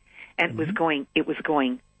me, and it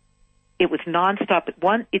was nonstop.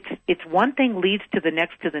 It's one thing leads to the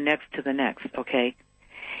next, to the next, to the next. Okay,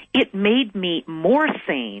 it made me more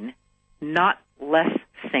sane, not less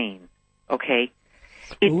sane. Okay,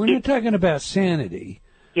 we're not talking about sanity.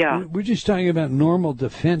 Yeah, we're just talking about normal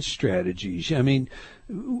defense strategies. I mean,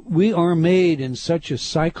 we are made in such a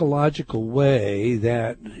psychological way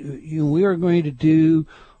that we are going to do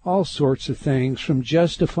all sorts of things, from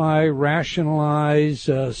justify, rationalize,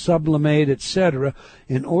 sublimate, etc.,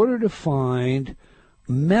 in order to find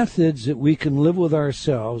methods that we can live with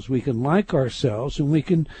ourselves, we can like ourselves, and we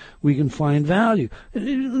can find value.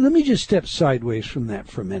 Let me just step sideways from that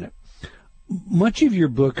for a minute. Much of your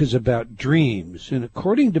book is about dreams, and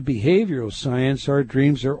according to behavioral science, our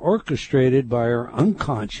dreams are orchestrated by our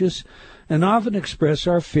unconscious and often express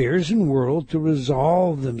our fears and world to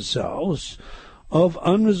resolve themselves of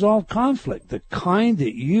unresolved conflict, the kind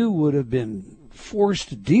that you would have been forced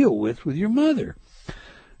to deal with your mother.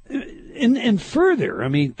 And further, I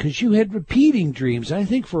mean, because you had repeating dreams, I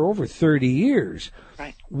think, for over 30 years.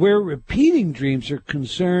 Right. Where repeating dreams are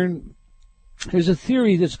concerned, there's a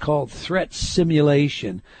theory that's called threat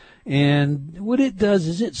simulation. And what it does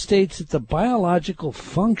is it states that the biological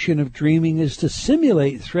function of dreaming is to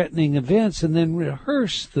simulate threatening events and then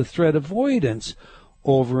rehearse the threat avoidance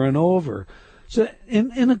over and over. So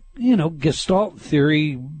Gestalt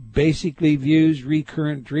theory basically views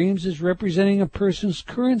recurrent dreams as representing a person's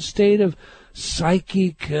current state of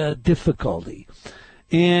psychic difficulty.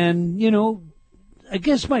 And, I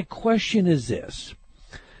guess my question is this.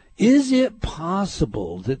 Is it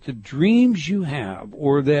possible that the dreams you have,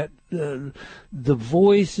 or that the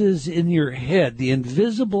voices in your head, the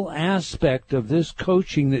invisible aspect of this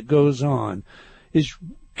coaching that goes on,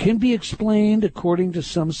 can be explained according to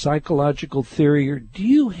some psychological theory, or do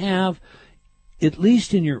you have, at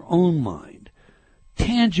least in your own mind,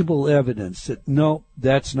 tangible evidence that, no,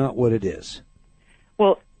 that's not what it is?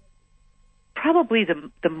 Well, probably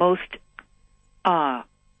the most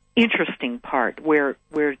interesting part, where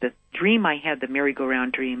the dream I had, the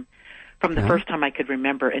merry-go-round dream, from the first time I could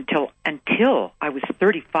remember until I was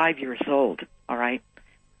 35 years old, all right?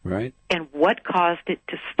 Right. And what caused it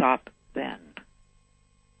to stop then?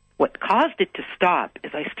 What caused it to stop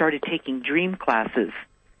is I started taking dream classes,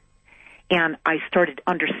 and I started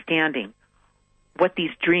understanding what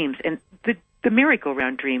these dreams, and the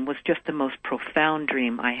merry-go-round dream was just the most profound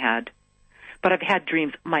dream I had. But I've had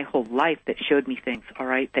dreams my whole life that showed me things, all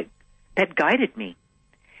right, that guided me.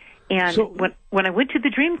 And so, when I went to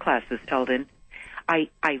the dream classes, Eldon, the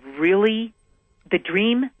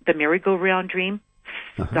merry-go-round dream,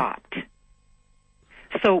 stopped.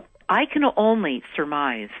 So I can only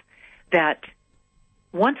surmise that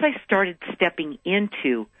once I started stepping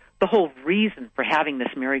into the whole reason for having this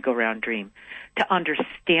merry-go-round dream, to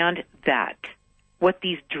understand that, what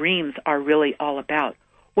these dreams are really all about,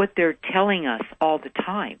 what they're telling us all the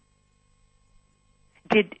time.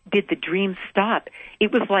 Did the dream stop?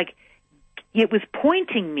 It was like it was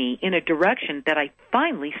pointing me in a direction that I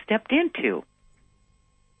finally stepped into.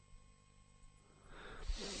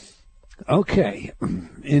 Okay.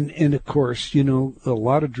 And of course, a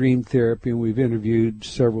lot of dream therapy, and we've interviewed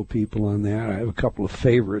several people on that. I have a couple of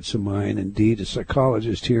favorites of mine, indeed, a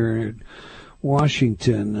psychologist here in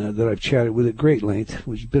Washington that I've chatted with at great length,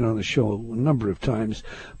 who's been on the show a number of times.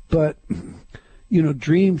 But,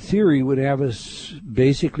 dream theory would have us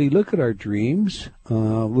basically look at our dreams,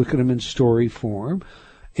 look at them in story form,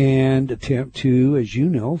 and attempt to, as you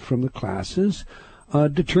know from the classes,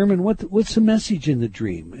 determine what's the message in the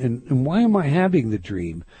dream, and why am I having the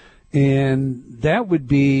dream. And that would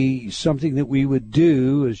be something that we would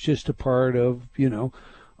do as just a part of,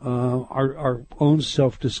 our own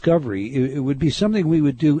self-discovery. It would be something we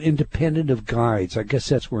would do independent of guides. I guess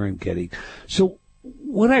that's where I'm getting. So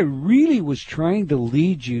what I really was trying to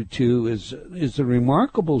lead you to is the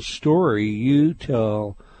remarkable story you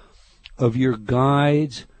tell of your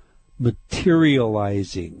guides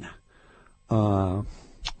materializing, I'll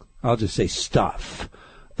just say stuff,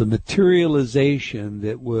 the materialization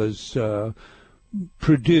that was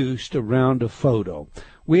produced around a photo.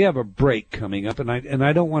 We have a break coming up, and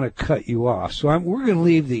I don't want to cut you off, so we're going to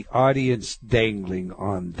leave the audience dangling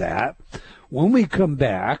on that. When we come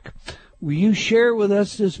back, will you share with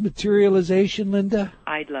us this materialization, Linda?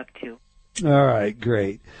 I'd love to. All right,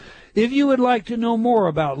 great. If you would like to know more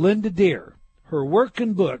about Linda Deer, her work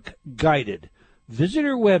and book, Guided, visit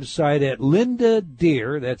her website at Linda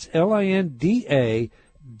Deer, that's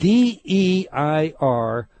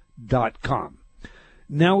LindaDeir.com.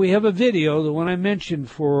 Now we have a video, the one I mentioned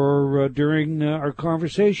for during our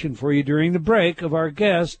conversation for you during the break of our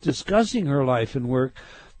guest discussing her life and work.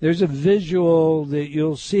 There's a visual that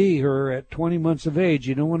you'll see her at 20 months of age.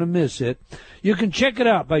 You don't want to miss it. You can check it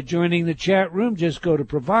out by joining the chat room. Just go to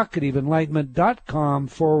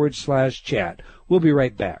provocativeenlightenment.com/chat. We'll be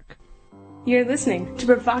right back. You're listening to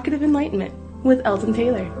Provocative Enlightenment with Eldon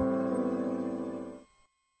Taylor.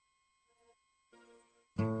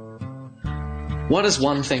 What is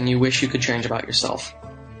one thing you wish you could change about yourself?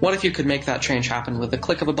 What if you could make that change happen with the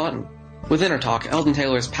click of a button? With InnerTalk, Eldon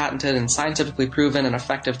Taylor's patented and scientifically proven and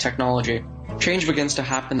effective technology, change begins to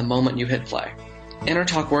happen the moment you hit play.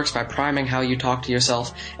 InnerTalk works by priming how you talk to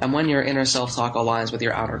yourself, and when your inner self-talk aligns with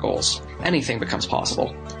your outer goals, anything becomes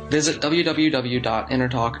possible. Visit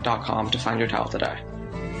www.innertalk.com to find your tile today.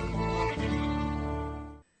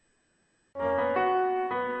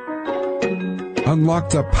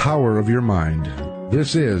 Unlock the power of your mind.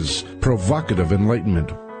 This is Provocative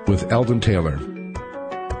Enlightenment with Eldon Taylor.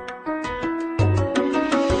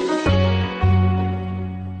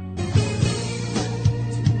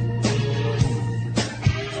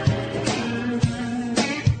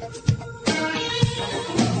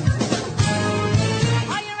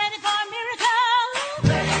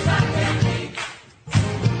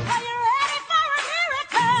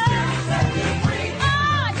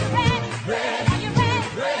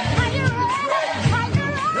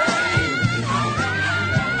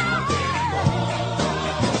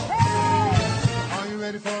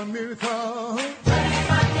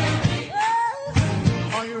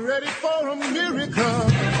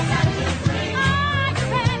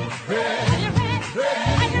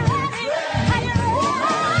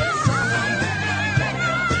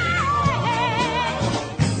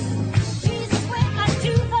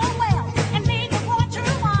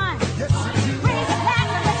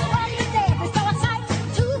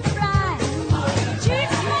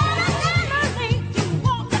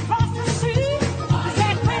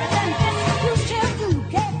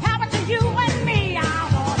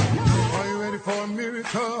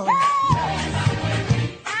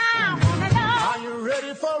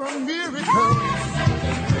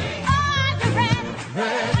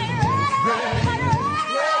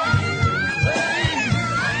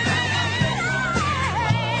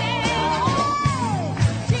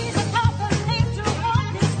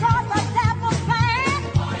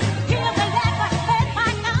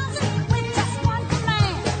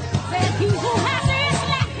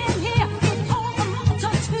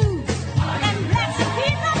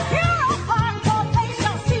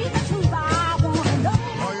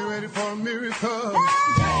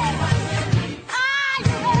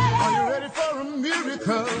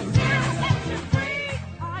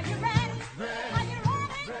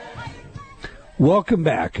 Welcome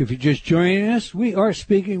back. If you're just joining us, we are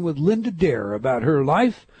speaking with Linda Deer about her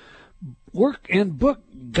life, work, and book,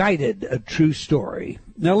 Guided, A True Story.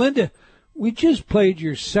 Now, Linda, we just played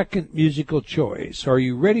your second musical choice, Are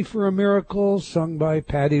You Ready for a Miracle, sung by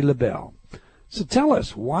Patti LaBelle. So tell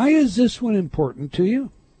us, why is this one important to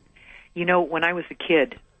you? You know, when I was a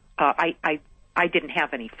kid, I didn't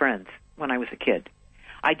have any friends when I was a kid.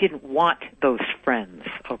 I didn't want those friends,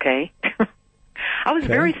 okay? I was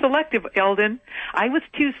very selective, Eldon. I was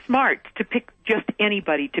too smart to pick just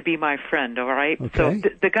anybody to be my friend, all right? Okay. So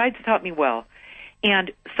the guides taught me well. And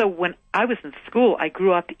so when I was in school, I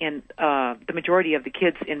grew up in the majority of the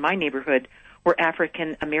kids in my neighborhood were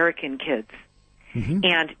African-American kids. Mm-hmm.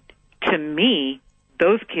 And to me,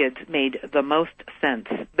 those kids made the most sense.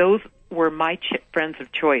 Those were my friends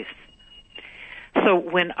of choice. So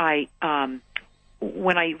when I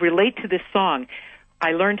relate to this song,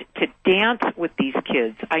 I learned to dance with these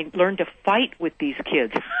kids. I learned to fight with these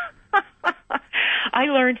kids. I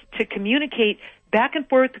learned to communicate back and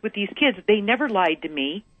forth with these kids. They never lied to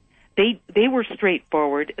me. They were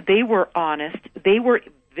straightforward. They were honest. They were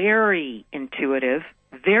very intuitive,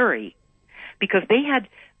 because they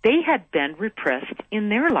had been repressed in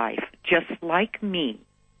their life, just like me.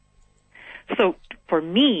 So for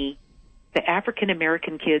me, the African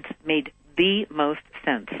American kids made the most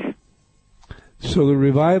sense. So the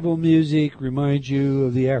revival music reminds you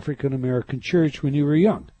of the African American church when you were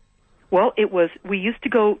young? Well, we used to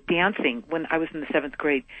go dancing when I was in the 7th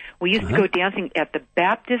grade. We used to go dancing at the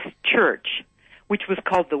Baptist church, which was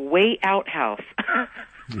called the Way Out House.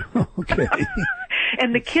 Okay.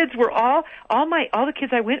 And the kids were all the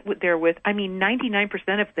kids I went there with, I mean,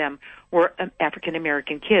 99% of them were African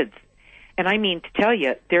American kids. And I mean to tell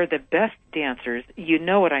you, they're the best dancers. You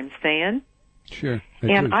know what I'm saying? Sure.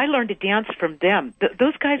 And I learned to dance from them.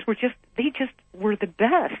 Those guys were they just were the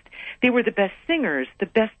best. They were the best singers, the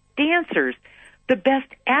best dancers, the best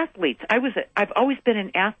athletes. I've always been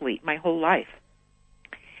an athlete my whole life.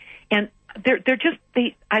 And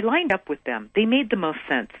I lined up with them. They made the most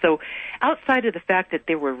sense. So outside of the fact that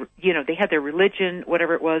they were, they had their religion,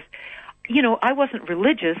 whatever it was, I wasn't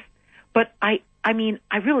religious, but I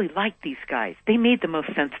really liked these guys. They made the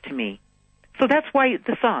most sense to me. So that's why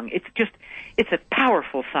the song, it's a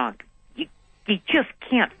powerful song. You just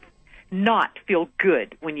can't not feel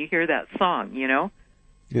good when you hear that song,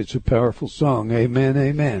 It's a powerful song. Amen,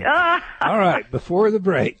 amen. All right, before the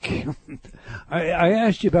break, I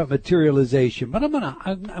asked you about materialization, but I'm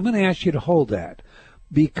gonna ask you to hold that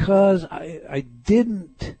because I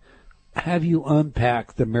didn't have you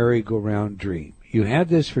unpack the merry-go-round dream. You had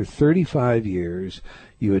this for 35 years.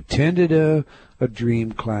 You attended a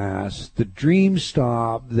dream class. The dream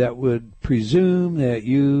stop that would presume that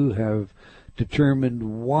you have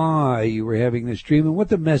determined why you were having this dream and what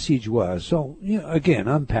the message was. So, again,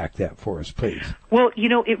 unpack that for us, please. Well,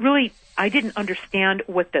 I didn't understand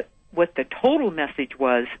what the total message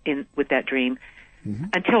was with that dream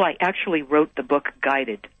until I actually wrote the book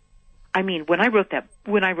Guided. I mean, when I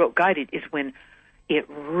wrote Guided is when it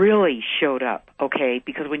really showed up, okay?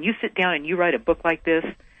 Because when you sit down and you write a book like this,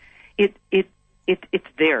 it's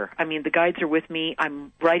there. I mean, the guides are with me.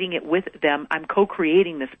 I'm writing it with them. I'm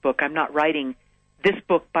co-creating this book. I'm not writing this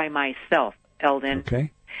book by myself, Eldon.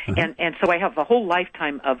 Okay. And so I have a whole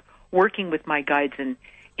lifetime of working with my guides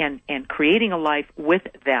and creating a life with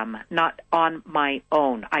them, not on my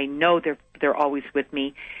own. I know they're always with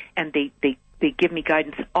me, and they give me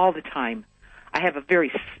guidance all the time. I have a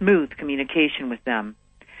very smooth communication with them.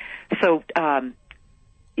 So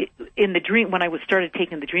in the dream, when I started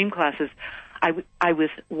taking the dream classes, I was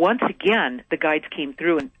once again, the guides came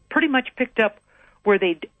through and pretty much picked up where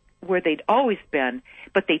they'd always been,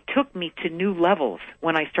 but they took me to new levels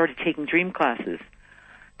when I started taking dream classes.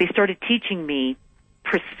 They started teaching me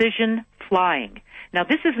precision flying. Now,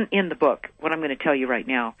 this isn't in the book, what I'm going to tell you right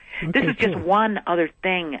now. Okay, this is just one other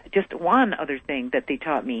thing that they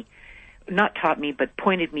taught me. Not taught me, but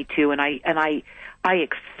pointed me to, and I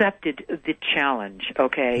accepted the challenge,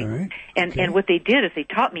 okay? All right. And what they did is they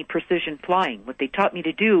taught me precision flying. What they taught me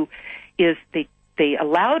to do is they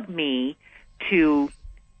allowed me to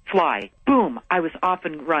fly. Boom, I was off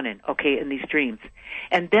and running, okay, in these dreams.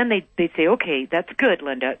 And then they'd say, okay, that's good,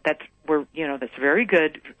 Linda. That's very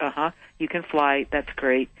good. You can fly. That's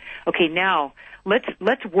great. Okay, now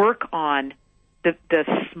let's work on the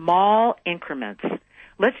small increments.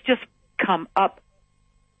 Let's just come up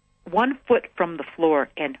 1 foot from the floor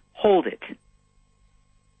and hold it.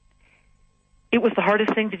 It was the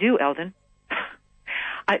hardest thing to do, Eldon.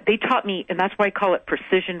 They taught me, and that's why I call it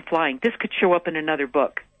precision flying. This could show up in another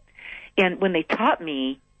book. And when they taught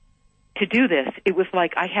me to do this, it was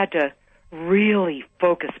like I had to really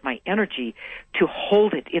focus my energy to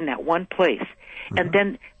hold it in that one place. And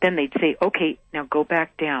then they'd say, okay, now go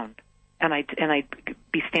back down. And I'd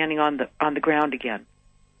be standing on the ground again.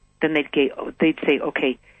 Then they'd say,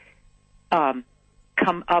 okay,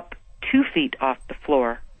 come up 2 feet off the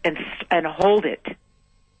floor and hold it.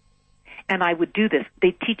 And I would do this.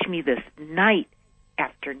 They'd teach me this night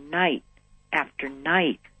after night after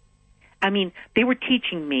night. I mean, they were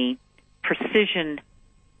teaching me precision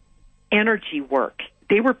energy work.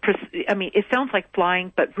 It sounds like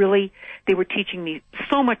flying, but really they were teaching me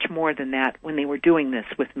so much more than that when they were doing this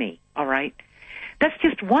with me, all right? That's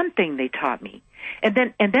just one thing they taught me. And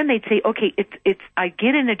then they'd say, okay, I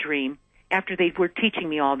get in a dream after they were teaching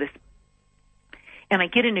me all this, and I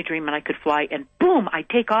get in a dream and I could fly, and boom, I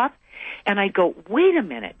take off, and I go, wait a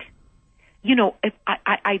minute. If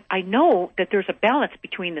I know that there's a balance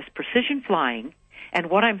between this precision flying and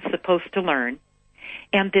what I'm supposed to learn,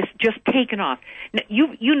 and this just taking off. Now,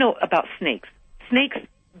 you know about snakes,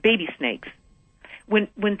 baby snakes. When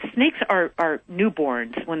snakes are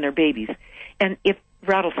newborns, when they're babies, and if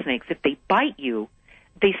rattlesnakes, if they bite you,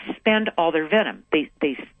 they spend all their venom. They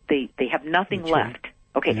have nothing That's left. Right.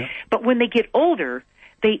 Okay, Yeah. But when they get older,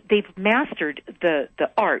 they've mastered the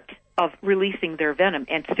art of releasing their venom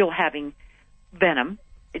and still having venom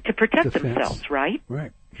to protect Defense. themselves, right?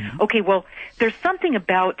 Right. Mm-hmm. Okay, well, there's something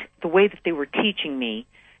about the way that they were teaching me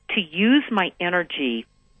to use my energy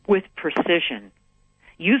with precision,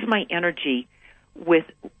 use my energy with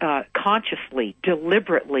consciously,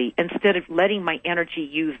 deliberately, instead of letting my energy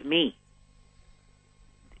use me.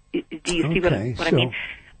 Do you see what I mean?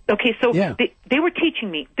 Okay, so they were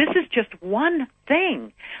teaching me. This is just one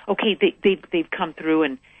thing. Okay, they've come through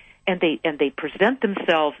and they present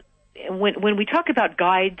themselves. When we talk about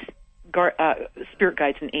guides, spirit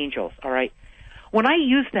guides and angels, all right. When I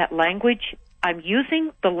use that language, I'm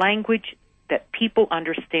using the language that people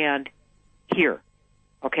understand here.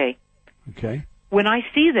 Okay. Okay. When I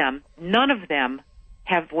see them, none of them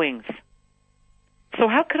have wings. So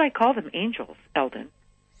how could I call them angels, Eldon?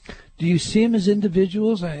 Do you see them as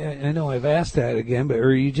individuals? I know I've asked that again, but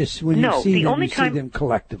or you just when you see them, you see them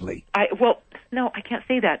collectively? No, I can't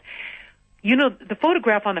say that. You know, the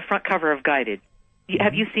photograph on the front cover of Guided,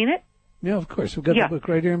 have you seen it? Yeah, of course. I've got the book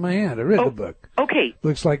right here in my hand. I read the book. Okay.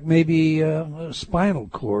 Looks like maybe a spinal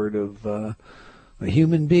cord of a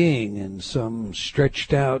human being and some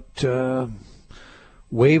stretched out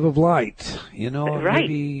wave of light, right.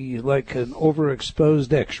 Maybe like an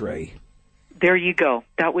overexposed X-ray. There you go.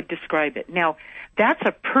 That would describe it. Now, that's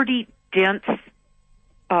a pretty dense,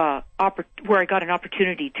 where I got an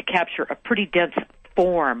opportunity to capture a pretty dense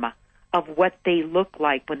form of what they look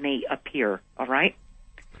like when they appear, all right?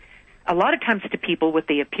 A lot of times to people, what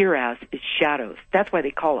they appear as is shadows. That's why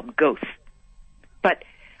they call them ghosts. But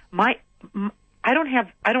I don't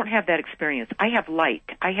have that experience. I have light.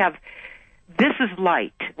 This is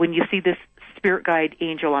light. When you see this spirit guide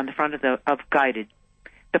angel on the front of Guided,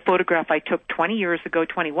 the photograph I took 21 years ago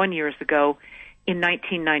in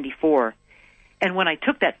 1994. And when I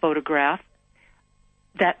took that photograph,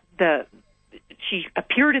 she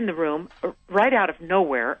appeared in the room right out of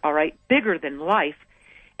nowhere, all right, bigger than life,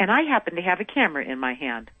 and I happened to have a camera in my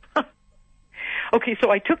hand. Okay, so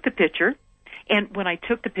I took the picture, and when I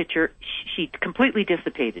took the picture, she completely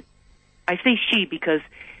dissipated. I say she because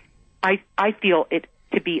I feel it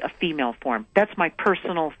to be a female form. That's my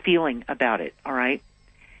personal feeling about it, all right?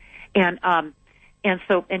 And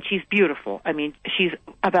she's beautiful. I mean, she's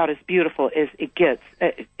about as beautiful as it gets.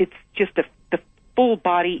 It's just the full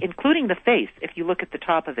body, including the face. If you look at the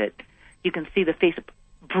top of it, you can see the face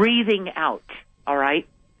breathing out, all right?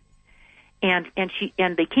 And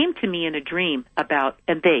they came to me in a dream about,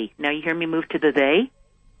 now you hear me move to the they?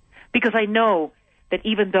 Because I know that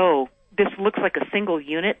even though this looks like a single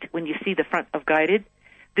unit when you see the front of Guided,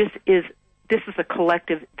 this is a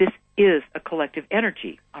collective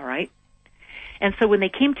energy, all right? And so when they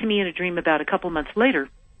came to me in a dream about a couple months later,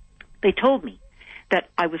 they told me that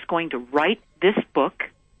I was going to write this book.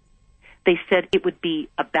 They said it would be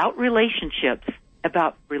about relationships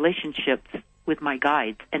with my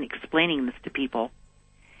guides and explaining this to people.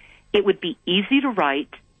 It would be easy to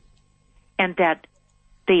write, and that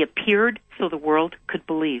they appeared so the world could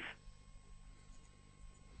believe.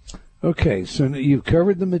 Okay, so you've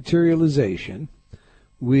covered the materialization.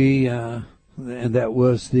 And that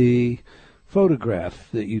was the photograph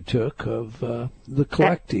that you took of the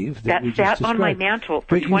collective that we just described. That sat on my mantle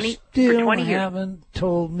for but 20 you still 20 years. Haven't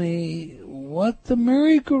told me what the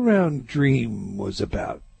merry-go-round dream was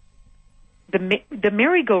about. The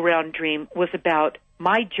merry-go-round dream was about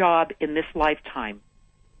my job in this lifetime.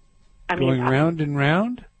 Going round and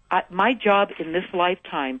round? My job in this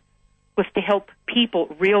lifetime was to help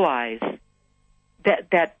people realize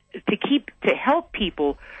to help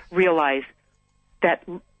people realize that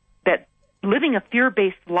living a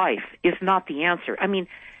fear-based life is not the answer. I mean,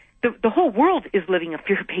 the whole world is living a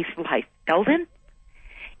fear-based life, Eldon.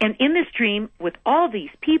 And in this dream, with all these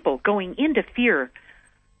people going into fear,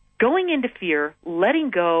 letting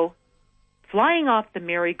go, flying off the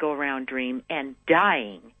merry-go-round dream, and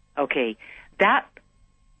dying, okay, that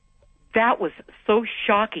was so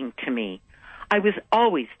shocking to me. I was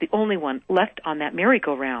always the only one left on that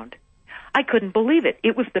merry-go-round. I couldn't believe it.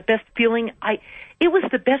 It was the best feeling. It was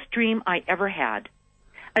the best dream I ever had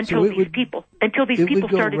until these people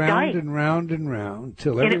started dying. It would go round and round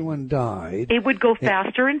till everyone died. It would go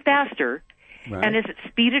faster and faster, right. And as it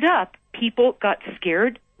speeded up, people got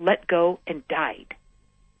scared, let go, and died.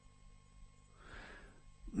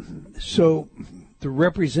 So the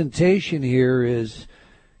representation here is,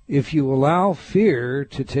 if you allow fear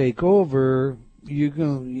to take over,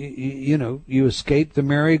 you escape the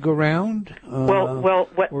merry-go-round.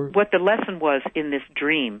 What the lesson was in this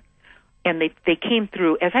dream, and they came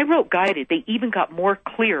through as I wrote Guided. They even got more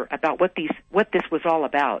clear about what this was all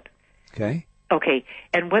about. Okay. Okay,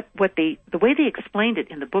 and the way they explained it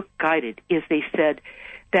in the book Guided is they said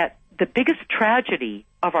that the biggest tragedy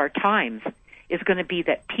of our times is going to be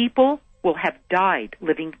that people will have died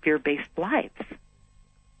living fear-based lives.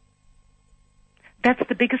 That's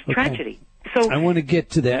the biggest tragedy. So I want to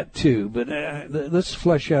get to that too, but let's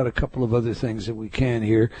flesh out a couple of other things that we can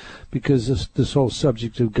here, because this whole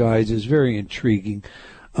subject of guides is very intriguing.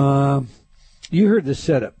 You heard the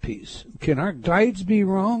setup piece. Can our guides be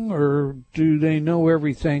wrong, or do they know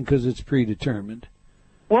everything because it's predetermined?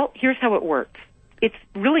 Well, here's how it works. It's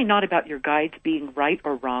really not about your guides being right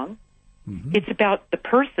or wrong. Mm-hmm. It's about the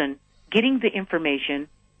person getting the information.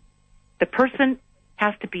 The person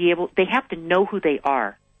has to be able, they have to know who they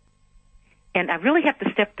are. And I really have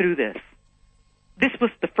to step through this. This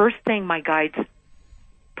was the first thing my guides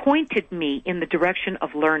pointed me in the direction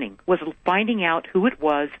of learning, was finding out who it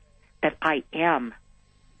was that I am.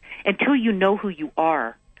 Until you know who you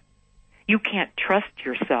are, you can't trust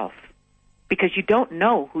yourself because you don't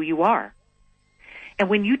know who you are. And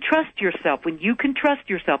when you trust yourself, when you can trust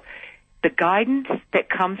yourself, the guidance that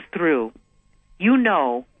comes through, you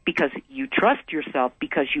know, because you trust yourself,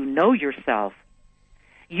 because you know yourself,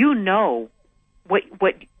 you know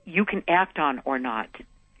what you can act on or not.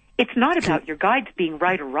 It's not about your guides being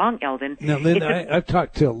right or wrong, Eldon. Now, Linda, I've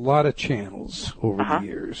talked to a lot of channels over the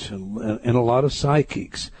years and a lot of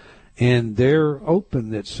psychics, and they're open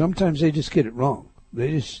that sometimes they just get it wrong.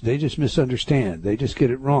 They just misunderstand. They just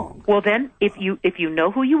get it wrong. Well, then, if you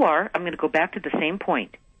know who you are, I'm going to go back to the same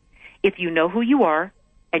point. If you know who you are,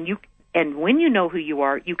 and when you know who you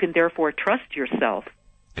are, you can therefore trust yourself.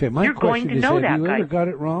 Okay, my question is, have you ever got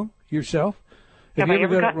it wrong yourself? Have you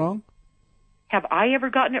ever got it wrong? Have I ever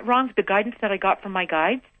gotten it wrong, the guidance that I got from my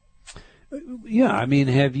guides? Yeah, I mean,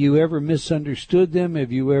 have you ever misunderstood them?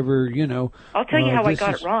 Have you ever, I'll tell you how I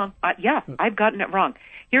got it wrong. Yeah, I've gotten it wrong.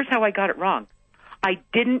 Here's how I got it wrong. I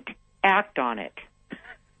didn't act on it.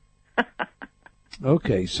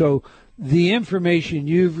 Okay, so the information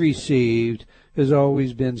you've received has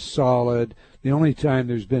always been solid. The only time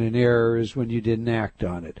there's been an error is when you didn't act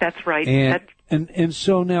on it. That's right. And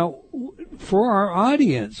so now, for our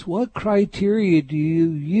audience, what criteria do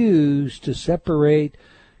you use to separate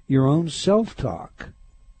your own self-talk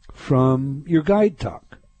from your guide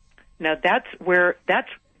talk? Now that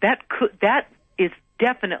is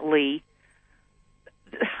definitely.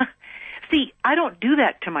 See, I don't do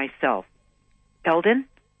that to myself, Eldon.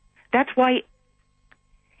 That's why,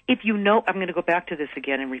 if you know, I'm going to go back to this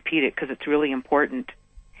again and repeat it because it's really important.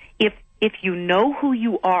 If you know who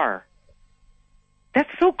you are, that's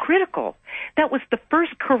so critical. That was the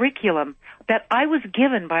first curriculum that I was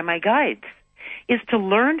given by my guides, is to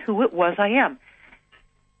learn who it was I am.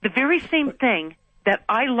 The very same thing that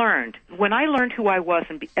I learned when I learned who I was,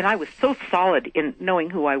 and I was so solid in knowing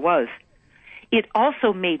who I was, it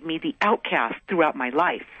also made me the outcast throughout my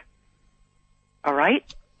life. All right?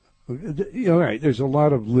 All right. There's a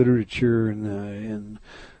lot of literature in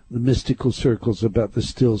the mystical circles about the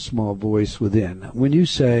still small voice within. When you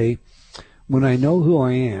say, when I know who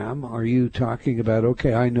I am, are you talking about,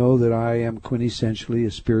 okay, I know that I am quintessentially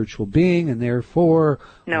a spiritual being, and therefore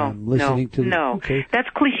I'm listening to... No, okay. That's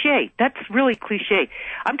cliche. That's really cliche.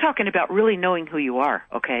 I'm talking about really knowing who you are,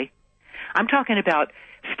 okay? I'm talking about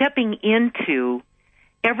stepping into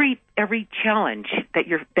every challenge that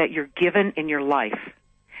you're given in your life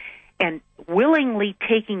and willingly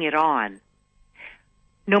taking it on,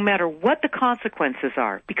 no matter what the consequences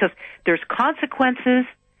are, because there's consequences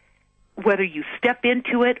whether you step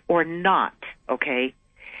into it or not, okay?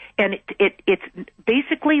 And it's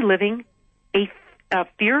basically living a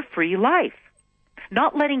fear-free life,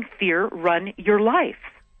 not letting fear run your life.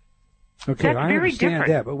 Okay, That's I very understand different.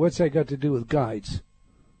 that, but what's that got to do with guides?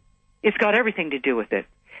 It's got everything to do with it.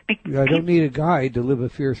 I don't need a guide to live a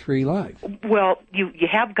fear-free life. Well, you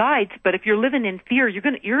have guides, but if you're living in fear,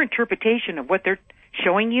 your interpretation of what they're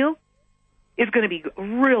showing you is going to be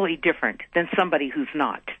really different than somebody who's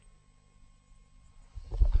not.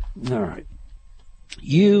 All right.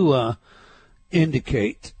 You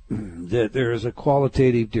indicate that there is a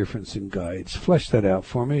qualitative difference in guides. Flesh that out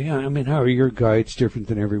for me. I mean, how are your guides different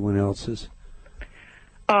than everyone else's?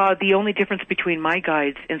 The only difference between my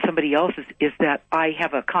guides and somebody else's is that I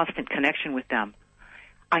have a constant connection with them.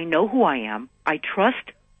 I know who I am. I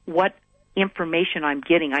trust what information I'm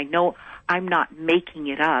getting. I know I'm not making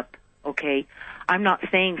it up, okay? I'm not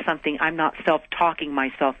saying something. I'm not self-talking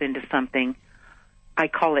myself into something. I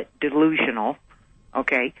call it delusional,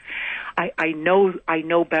 okay? I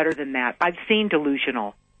know better than that. I've seen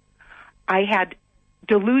delusional. I had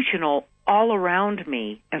delusional all around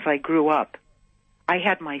me as I grew up. I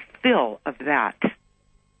had my fill of that.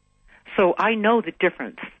 So I know the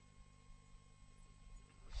difference.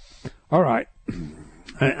 All right.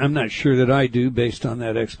 I'm not sure that I do based on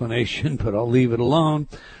that explanation, but I'll leave it alone.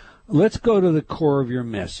 Let's go to the core of your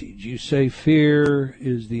message. You say fear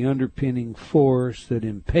is the underpinning force that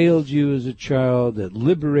impaled you as a child, that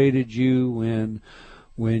liberated you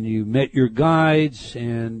when you met your guides,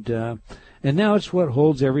 and And now it's what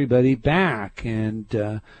holds everybody back.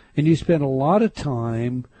 And you spend a lot of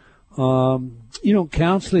time,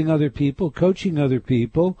 counseling other people, coaching other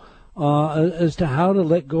people, as to how to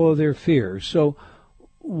let go of their fear. So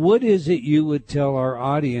what is it you would tell our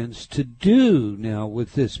audience to do now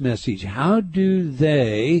with this message? How do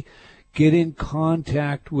they get in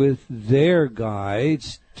contact with their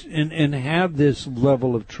guides and have this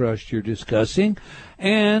level of trust you're discussing?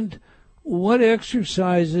 And what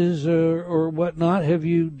exercises or whatnot do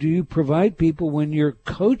you provide people when you're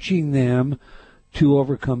coaching them to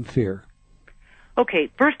overcome fear?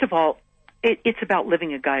 Okay, first of all, it's about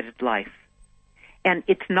living a guided life. And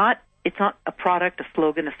it's not a product, a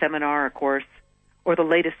slogan, a seminar, a course, or the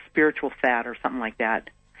latest spiritual fad or something like that.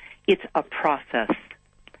 It's a process.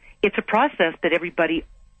 It's a process that everybody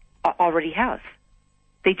already has.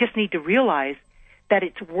 They just need to realize that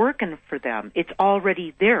it's working for them. It's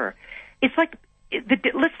already there. It's like,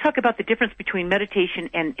 let's talk about the difference between meditation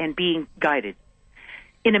and being guided.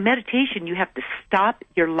 In a meditation, you have to stop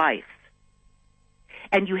your life,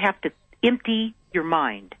 and you have to empty your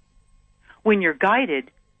mind. When you're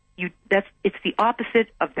guided, it's the opposite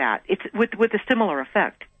of that. It's with a similar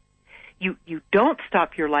effect. You don't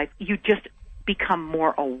stop your life. You just become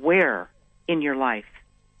more aware in your life.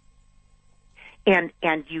 And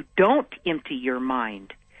you don't empty your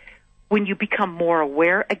mind. When you become more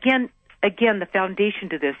aware, again, the foundation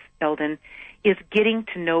to this, Eldon, is getting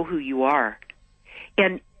to know who you are.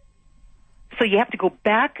 And so you have to go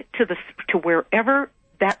back to wherever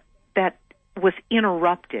that was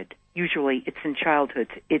interrupted. Usually it's in childhood.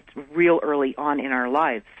 It's real early on in our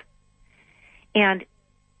lives. And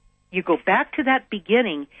you go back to that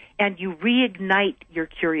beginning and you reignite your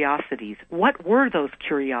curiosities. What were those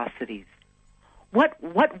curiosities? What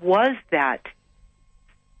was that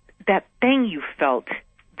thing you felt,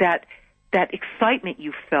 that excitement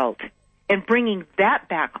you felt, and bringing that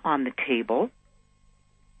back on the table,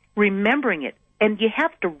 remembering it. And you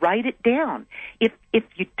have to write it down. If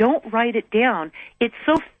you don't write it down, it's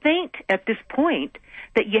so faint at this point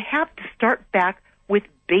that you have to start back with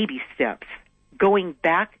baby steps, going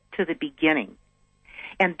back to the beginning.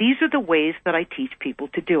 And these are the ways that I teach people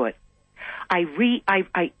to do it.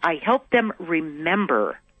 I help them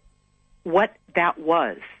remember what that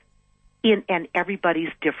was, and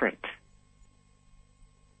everybody's different.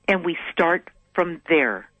 And we start from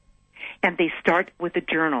there. And they start with a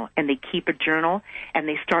journal, and they keep a journal, and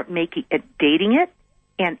they start dating it,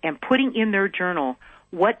 and putting in their journal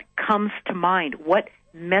what comes to mind, what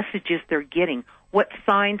messages they're getting, what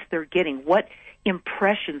signs they're getting, what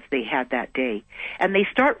impressions they had that day. And they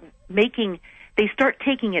start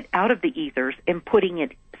taking it out of the ethers and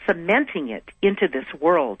cementing it into this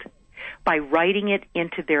world by writing it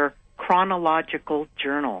into their chronological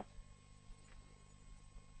journal.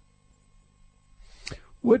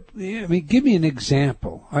 Give me an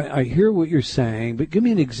example. I hear what you're saying, but give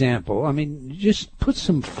me an example. I mean, just put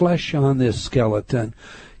some flesh on this skeleton.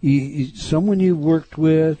 Someone you worked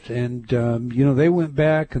with, and they went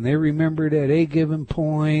back and they remembered at a given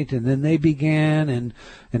point, and then they began and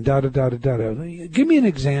da-da-da-da-da. Give me an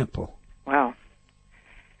example. Wow.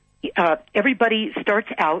 Everybody starts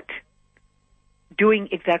out doing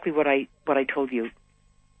exactly what I told you,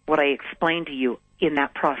 what I explained to you in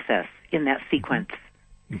that process, in that sequence.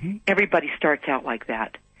 Mm-hmm. Everybody starts out like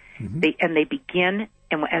that. Mm-hmm. They begin,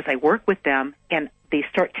 and as I work with them, and they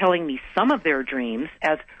start telling me some of their dreams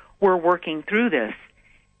as we're working through this,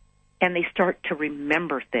 and they start to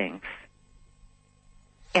remember things.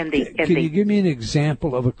 Can you give me an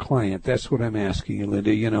example of a client? That's what I'm asking you,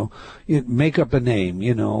 Linda. Make up a name.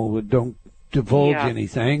 Don't divulge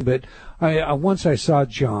anything. But once I saw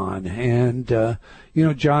John, and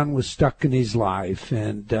John was stuck in his life,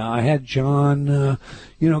 and I had John,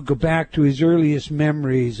 go back to his earliest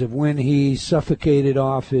memories of when he suffocated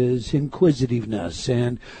off his inquisitiveness,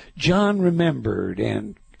 and John remembered.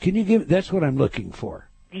 And can you give? That's what I'm looking for.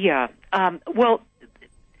 Yeah. Well.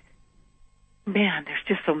 Man, there's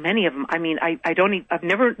just so many of them. I mean,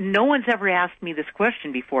 no one's ever asked me this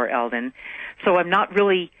question before, Eldon, so I'm not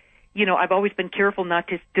really, I've always been careful not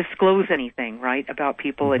to disclose anything, right, about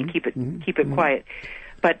people and keep it quiet.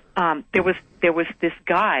 But there was this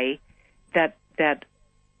guy that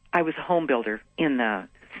I was a home builder in the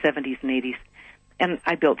 70s and 80s, and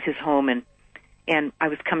I built his home, and I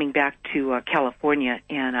was coming back to California,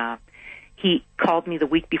 and he called me the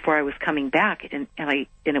week before I was coming back, and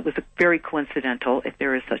it was very coincidental, if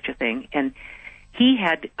there is such a thing. And he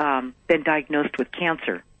had been diagnosed with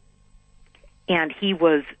cancer, and he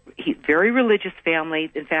very religious family.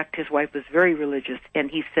 In fact, his wife was very religious, and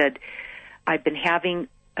he said, "I've been having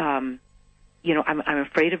I'm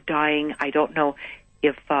afraid of dying. I don't know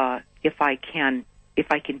if I can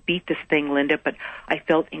beat this thing, Linda, but I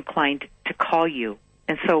felt inclined to call you.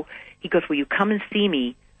 And so he goes, will you come and see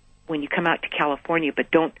me when you come out to California,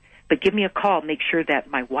 but give me a call. Make sure that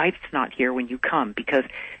my wife's not here when you come, because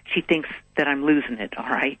she thinks that I'm losing it, all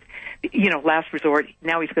right? Last resort,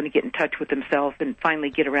 now he's going to get in touch with himself and finally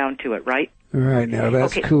get around to it, right? All right, now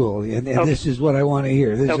that's cool, and this is what I want to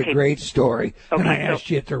hear. This is a great story, and I asked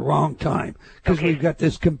you at the wrong time, because we've got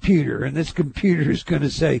this computer, and this computer is going to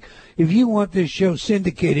say, if you want this show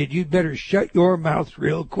syndicated, you'd better shut your mouth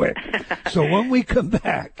real quick. So when we come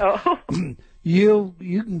back, you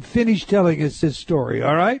can finish telling us this story,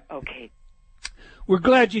 all right? Okay. We're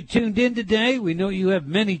glad you tuned in today. We know you have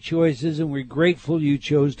many choices, and we're grateful you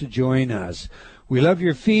chose to join us. We love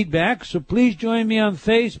your feedback, so please join me on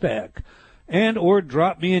Facebook and or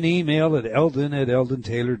drop me an email at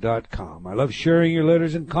eldon@eldontaylor.com. I love sharing your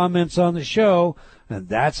letters and comments on the show, and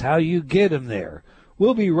that's how you get them there.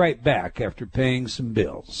 We'll be right back after paying some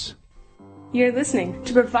bills. You're listening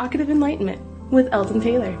to Provocative Enlightenment with Eldon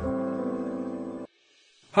Taylor.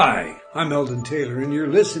 Hi, I'm Eldon Taylor, and you're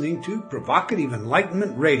listening to Provocative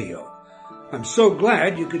Enlightenment Radio. I'm so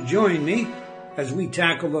glad you could join me as we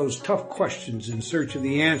tackle those tough questions in search of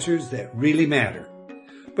the answers that really matter.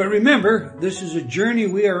 But remember, this is a journey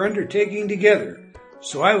we are undertaking together,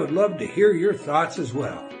 so I would love to hear your thoughts as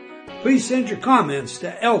well. Please send your comments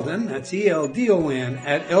to Eldon, that's ELDON,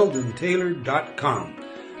 at eldontaylor.com.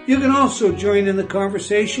 You can also join in the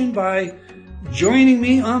conversation by joining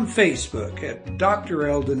me on Facebook at Dr.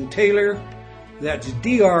 Eldon Taylor. That's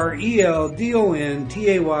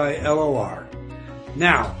DRELDONTAYLOR.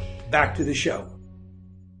 Now, back to the show.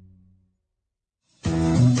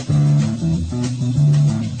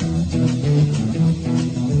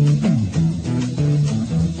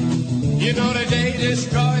 You know the day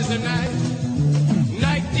destroys the night,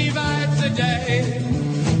 night divides the day.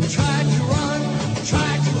 Try to run,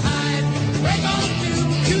 try to hide, break on through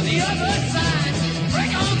to the other side,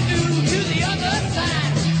 break on through to the other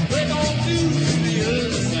side, break on through to the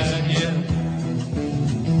other side, yeah.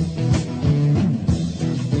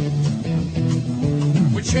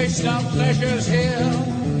 We chased our pleasures here,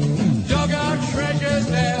 dug our treasures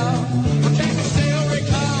there, but can you still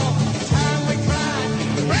recall the time we cried,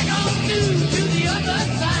 break on through to the other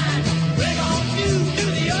side, break on through to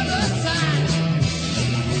the other side.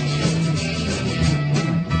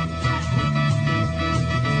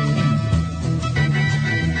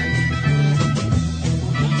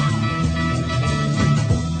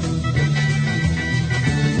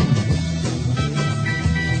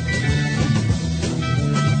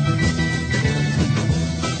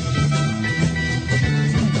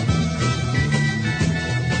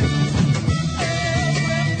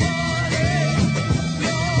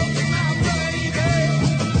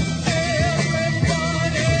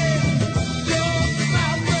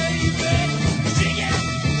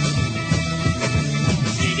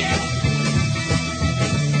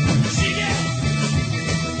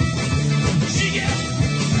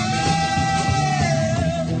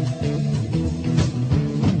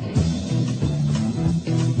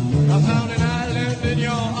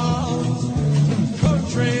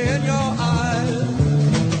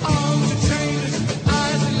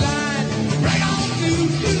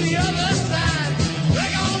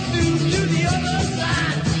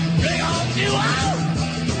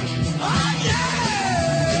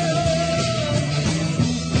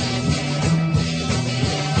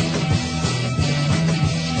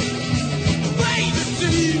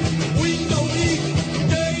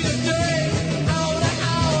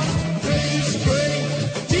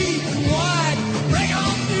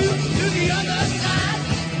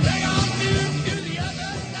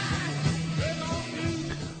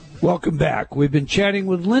 Welcome back. We've been chatting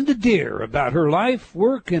with Linda Deer about her life,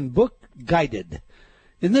 work, and book, Guided.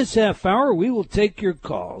 In this half hour, we will take your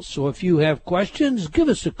calls. So if you have questions, give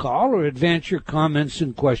us a call or advance your comments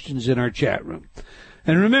and questions in our chat room.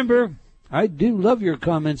 And remember, I do love your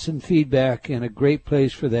comments and feedback, and a great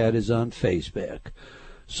place for that is on Facebook.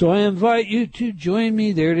 So I invite you to join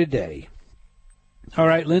me there today. All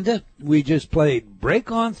right, Linda, we just played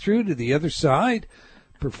Break On Through to the Other Side,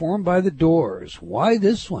 performed by The Doors. Why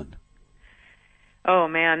this one? Oh,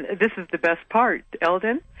 man, this is the best part,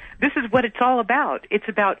 Eldon. This is what it's all about. It's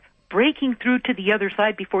about breaking through to the other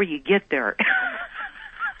side before you get there.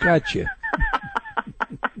 Gotcha.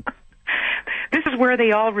 This is where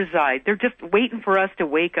they all reside. They're just waiting for us to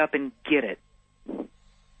wake up and get it.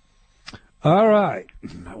 All right.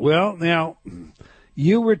 Well, now,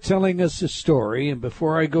 you were telling us a story, and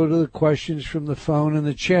before I go to the questions from the phone and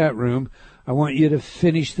the chat room, I want you to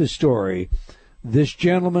finish the story. This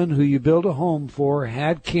gentleman who you built a home for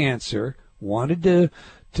had cancer, wanted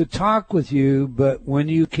to talk with you, but when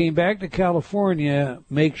you came back to California,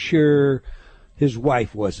 make sure his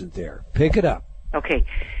wife wasn't there. Pick it up. Okay.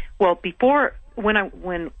 Well, before, when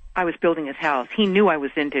I was building his house, he knew I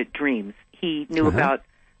was into dreams. He knew about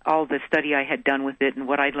all the study I had done with it and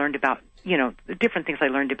what I learned about, the different things I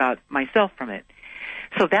learned about myself from it.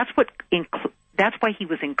 So that's why he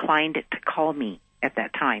was inclined to call me at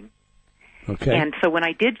that time. Okay. And so when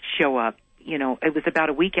I did show up, it was about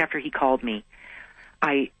a week after he called me,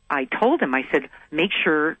 I told him, I said, make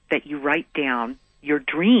sure that you write down your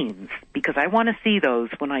dreams, because I want to see those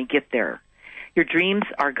when I get there. Your dreams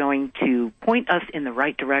are going to point us in the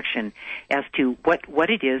right direction as to what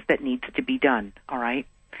it is that needs to be done, all right?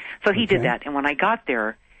 So he did that, and when I got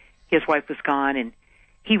there, his wife was gone, and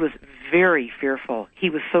he was very fearful. He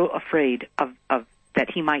was so afraid of that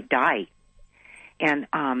he might die. And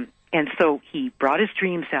so he brought his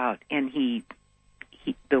dreams out, and he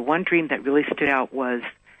the one dream that really stood out was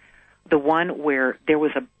the one where there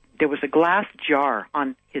was a glass jar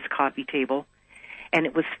on his coffee table, and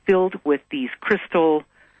it was filled with these crystal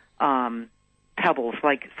pebbles,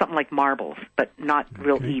 like something like marbles, but not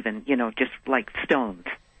real even, just like stones.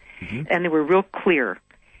 Mm-hmm. And they were real clear,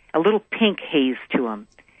 a little pink haze to them.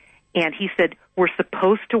 And he said, we're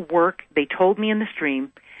supposed to work. They told me in the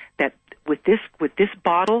stream that with this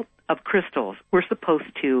bottle of crystals, we're supposed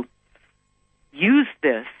to use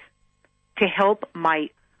this to help my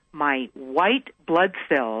white blood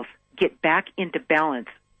cells get back into balance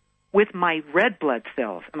with my red blood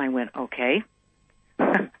cells. And I went, okay.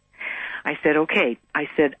 I said, okay. I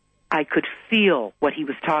said, I could feel what he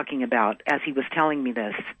was talking about as he was telling me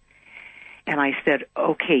this. And I said,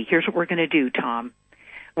 okay, here's what we're going to do, Tom.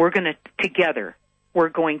 We're going to, together, you're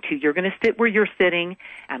going to sit where you're sitting,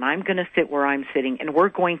 and I'm going to sit where I'm sitting, and we're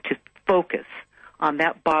going to focus on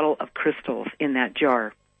that bottle of crystals in that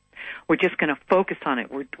jar. We're just going to focus on it.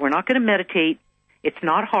 We're not going to meditate. It's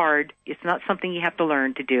not hard. It's not something you have to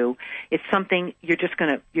learn to do. It's something you're just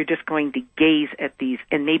going to gaze at these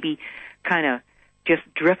and maybe kind of just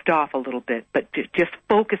drift off a little bit, but just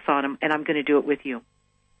focus on them, and I'm going to do it with you.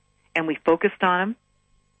 And we focused on them,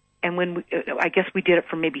 and I guess we did it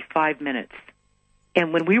for maybe 5 minutes.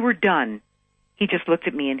 And when we were done, he just looked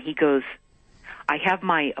at me and he goes, I have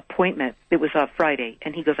my appointment. It was a Friday.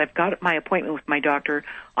 And he goes, I've got my appointment with my doctor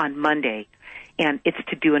on Monday. And it's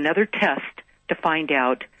to do another test to find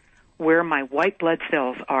out where my white blood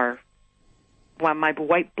cells are, what my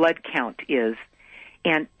white blood count is.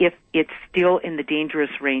 And if it's still in the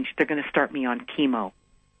dangerous range, they're going to start me on chemo.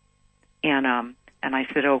 And I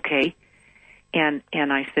said, okay. And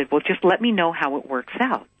I said, well, just let me know how it works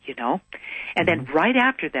out, And then right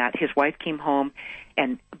after that, his wife came home,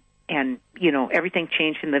 and everything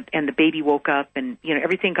changed, and the baby woke up, and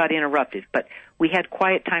everything got interrupted. But we had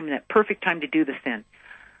quiet time, and that perfect time to do this. Then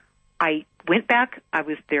I went back. I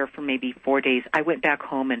was there for maybe 4 days. I went back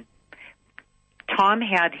home, and Tom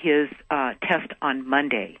had his test on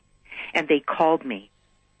Monday, and they called me,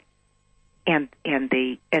 and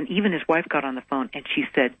even his wife got on the phone, and she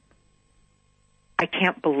said, I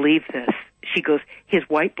can't believe this. She goes, his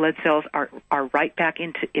white blood cells are right back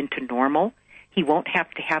into normal. He won't have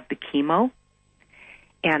to have the chemo.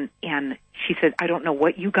 And she said, I don't know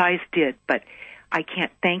what you guys did, but I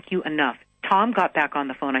can't thank you enough. Tom got back on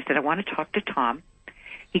the phone. I said, I want to talk to Tom.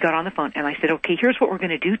 He got on the phone, and I said, okay, here's what we're going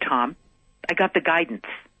to do, Tom. I got the guidance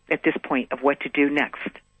at this point of what to do next.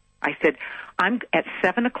 I said, I'm at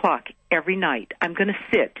 7 o'clock every night. I'm going to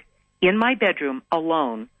sit in my bedroom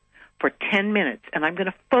alone for 10 minutes, and I'm going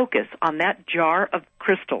to focus on that jar of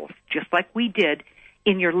crystals, just like we did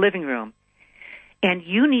in your living room. And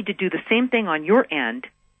you need to do the same thing on your end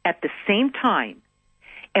at the same time,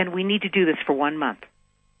 and we need to do this for 1 month.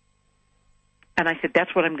 And I said,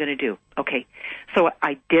 that's what I'm going to do. Okay. So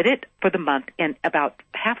I did it for the month, and about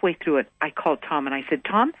halfway through it, I called Tom, and I said,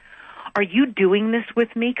 Tom, are you doing this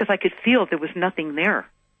with me? Because I could feel there was nothing there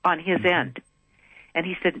on his end. And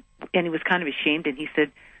he said, and he was kind of ashamed, and he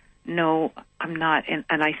said, no, I'm not. And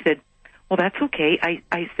I said, well, that's okay.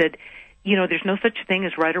 I said, there's no such thing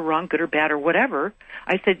as right or wrong, good or bad or whatever.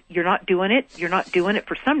 I said, you're not doing it. You're not doing it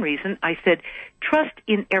for some reason. I said, trust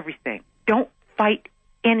in everything. Don't fight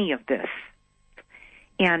any of this.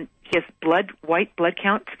 And his white blood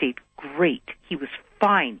count stayed great. He was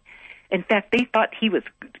fine. In fact, they thought he was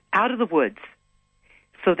out of the woods.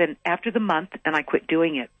 So then after the month, and I quit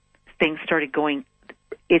doing it, things started going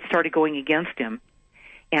against him.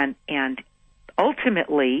 And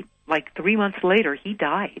ultimately, like 3 months later, he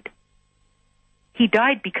died. He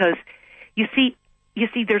died because, you see,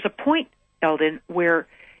 there's a point Eldon, where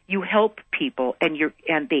you help people and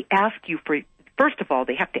they ask you for, first of all,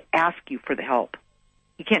 they have to ask you for the help.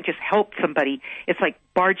 You can't just help somebody. It's like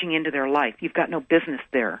barging into their life. You've got no business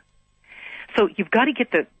there. So you've got to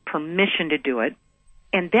get the permission to do it.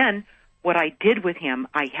 And then what I did with him,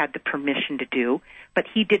 I had the permission to do, but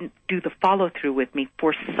he didn't do the follow-through with me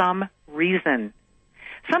for some reason.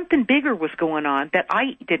 Something bigger was going on that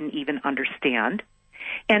I didn't even understand.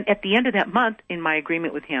 And at the end of that month, in my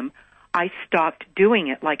agreement with him, I stopped doing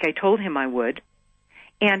it like I told him I would.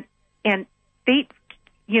 And fate,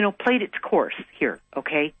 played its course here,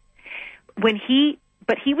 okay? But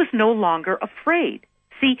he was no longer afraid.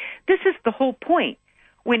 See, this is the whole point.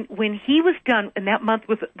 When he was done and that month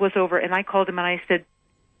was over, and I called him and I said,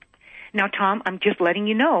 now, Tom, I'm just letting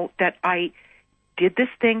you know that I did this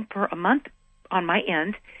thing for a month on my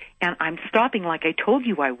end, and I'm stopping like I told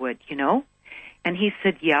you I would, And he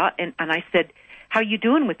said, yeah. And I said, how you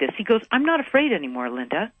doing with this? He goes, I'm not afraid anymore,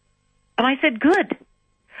 Linda. And I said, good.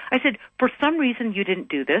 I said, for some reason you didn't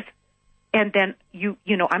do this, and then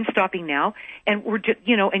I'm stopping now, and we're just,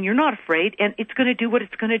 and you're not afraid, and it's going to do what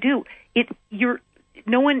it's going to do.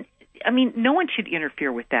 No one should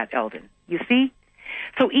interfere with that, Eldon. You see?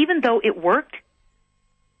 So even though it worked,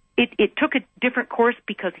 it took a different course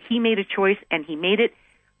because he made a choice, and he made it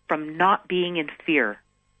from not being in fear.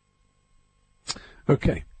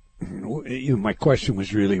 Okay. My question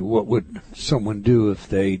was really, what would someone do if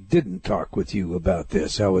they didn't talk with you about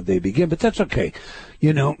this? How would they begin? But that's okay.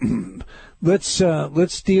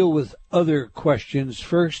 Let's deal with other questions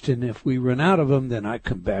first, and if we run out of them, then I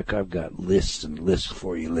come back. I've got lists and lists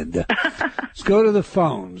for you, Linda. Let's go to the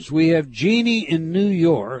phones. We have Jeannie in New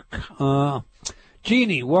York.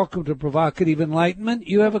 Jeannie, welcome to Provocative Enlightenment.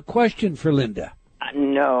 You have a question for Linda.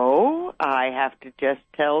 No, I have to just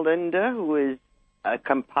tell Linda, who is a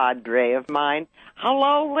compadre of mine.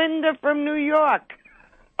 Hello, Linda from New York.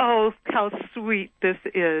 Oh, how sweet this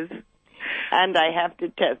is. And I have to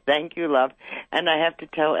tell, thank you, love. And I have to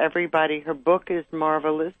tell everybody her book is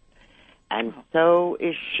marvelous, and so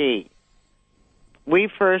is she. We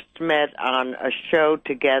first met on a show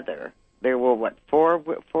together. There were, four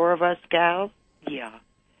of us gals? Yeah.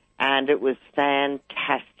 And it was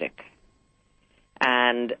fantastic.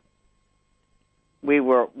 And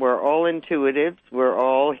we're all intuitives, we're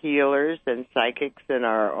all healers and psychics in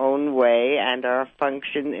our own way, and our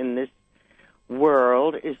function in this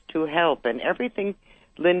world is to help. And everything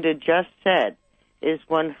Linda just said is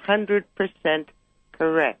 100%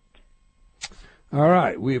 correct. All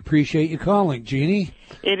right. We appreciate you calling, Jeannie.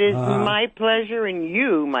 It is my pleasure, and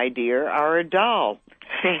you, my dear, are a doll.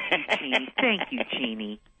 Thank you, Jeannie. Thank you,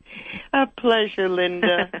 Jeannie. A pleasure,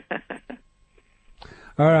 Linda.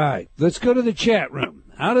 All right, let's go to the chat room.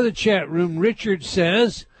 Out of the chat room, Richard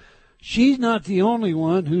says, she's not the only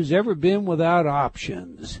one who's ever been without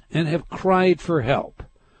options and have cried for help.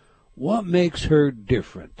 What makes her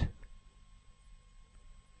different?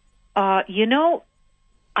 I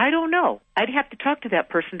don't know. I'd have to talk to that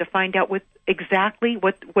person to find out exactly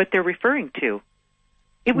what they're referring to.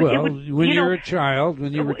 When you're a child,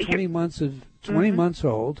 when you were 20 months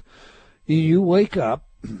old, you wake up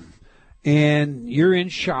and you're in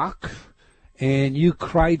shock, and you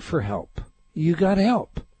cried for help. You got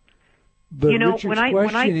help. But Richard's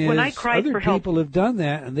question is, I cried other for help, people have done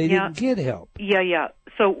that, and they didn't get help. Yeah.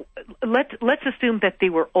 So let's assume that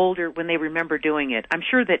they were older when they remember doing it. I'm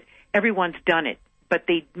sure that everyone's done it, but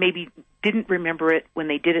they maybe didn't remember it when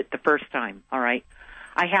they did it the first time. All right.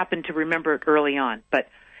 I happen to remember it early on. But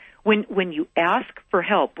when you ask for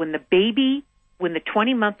help, when the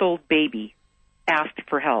 20-month-old baby asked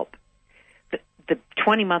for help, the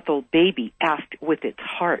 20-month-old baby asked with its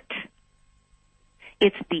heart.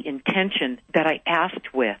 It's the intention that I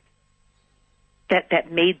asked with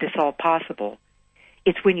that made this all possible.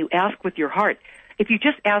 It's when you ask with your heart. If you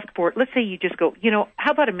just ask for it, let's say you just go,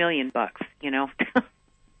 how about $1 million?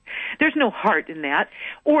 There's no heart in that.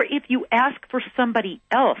 Or if you ask for somebody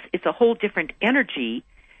else, it's a whole different energy,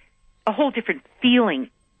 a whole different feeling,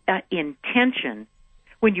 intention.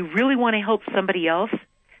 When you really want to help somebody else,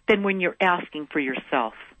 than when you're asking for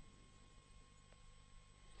yourself.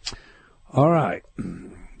 All right.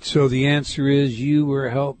 So the answer is you were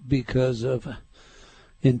helped because of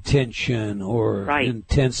intention or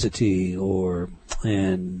intensity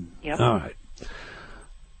Yep. All right.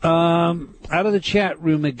 Out of the chat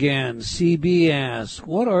room again, CB asks,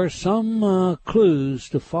 what are some clues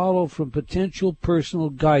to follow from potential personal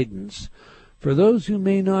guidance for those who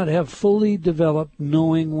may not have fully developed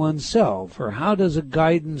knowing oneself? Or how does a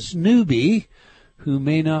guidance newbie who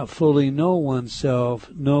may not fully know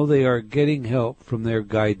oneself know they are getting help from their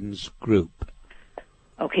guidance group?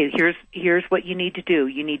 Okay, here's what you need to do.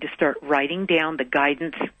 You need to start writing down the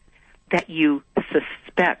guidance that you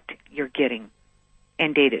suspect you're getting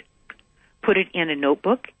and date it. Put it in a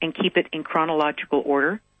notebook and keep it in chronological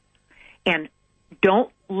order. And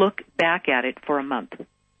don't look back at it for a month.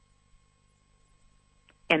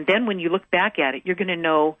 And then when you look back at it, you're going to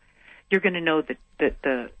know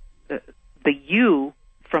the you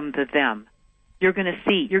from the them. You're going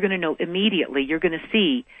to know immediately, you're going to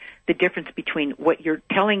see the difference between what you're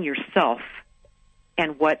telling yourself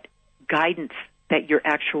and what guidance that you're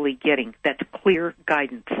actually getting. That's clear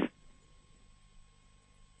guidance.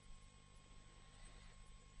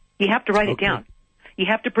 You have to write it down. You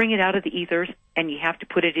have to bring it out of the ethers, and you have to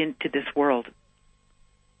put it into this world.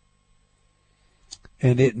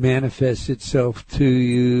 And it manifests itself to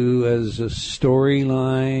you as a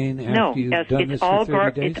storyline after you've done this for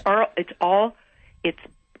 30 days?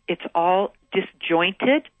 It's all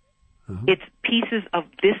disjointed. Uh-huh. It's pieces of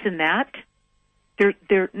this and that.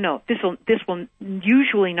 This will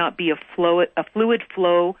usually not be a fluid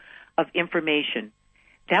flow of information.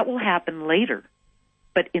 That will happen later.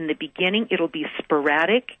 But in the beginning, it'll be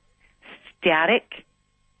sporadic, static.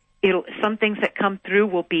 Some things that come through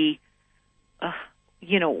will be,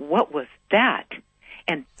 what was that?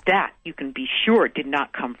 And that, you can be sure, did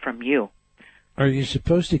not come from you. Are you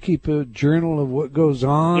supposed to keep a journal of what goes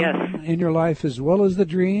on in your life as well as the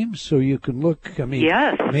dreams? So you can look,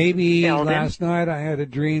 maybe Eldon. Last night I had a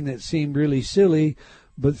dream that seemed really silly,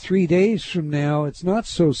 but 3 days from now it's not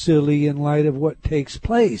so silly in light of what takes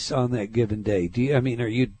place on that given day. Are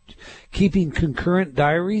you keeping concurrent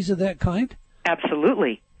diaries of that kind?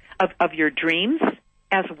 Absolutely. Of your dreams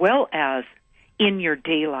as well as in your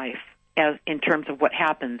day life, as in terms of what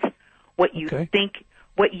happens, what you think,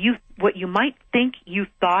 what you might think you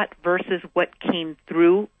thought versus what came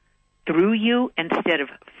through you instead of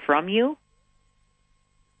from you.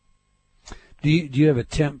 Do you have a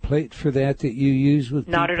template for that you use with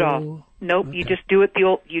people? Not at all. Nope. Okay. You just do it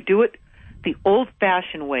the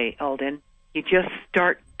old-fashioned way, Eldon. You just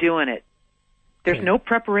start doing it. There's no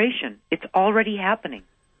preparation. It's already happening.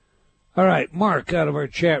 All right, Mark out of our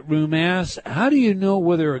chat room asks, how do you know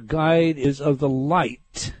whether a guide is of the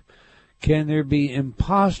light? Can there be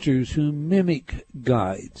imposters who mimic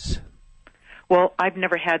guides? Well, I've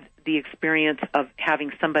never had the experience of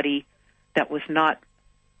having somebody that was not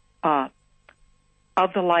of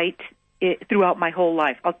the light throughout my whole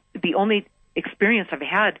life. The only experience I've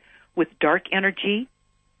had with dark energy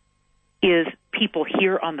is people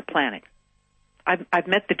here on the planet. I've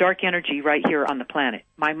met the dark energy right here on the planet.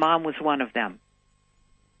 My mom was one of them.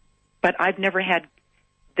 But I've never had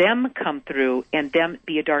them come through and them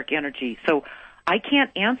be a dark energy. So I can't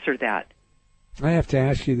answer that. I have to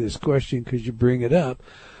ask you this question because you bring it up.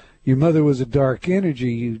 Your mother was a dark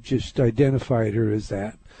energy. You just identified her as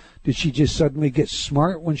that. Did she just suddenly get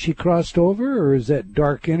smart when she crossed over, or is that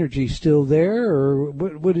dark energy still there, or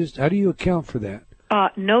how do you account for that?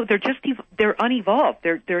 No, they're unevolved.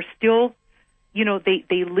 They're still, they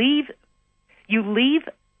leave. You leave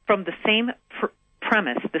from the same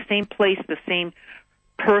premise, the same place, the same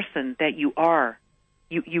person that you are.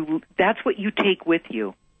 That's what you take with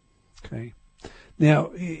you. Okay.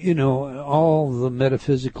 Now, all the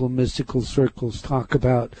metaphysical, mystical circles talk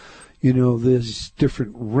about, these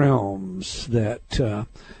different realms that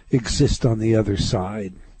exist on the other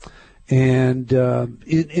side. And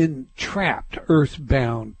in trapped,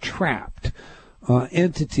 earthbound, trapped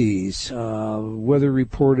entities, whether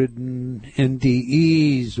reported in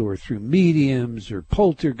NDEs or through mediums or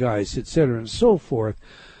poltergeists, etc., and so forth,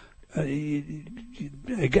 I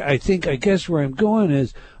guess where I'm going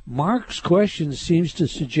is Mark's question seems to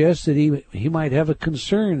suggest that he might have a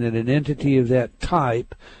concern that an entity of that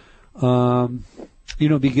type,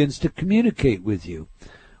 begins to communicate with you.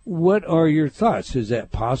 What are your thoughts? Is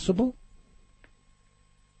that possible?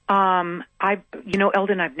 Eldon,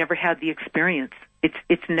 I've never had the experience.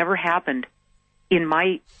 It's never happened in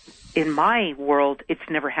my world. It's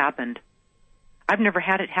never happened. I've never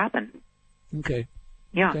had it happen. Okay.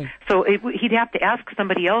 Yeah. Okay. So he'd have to ask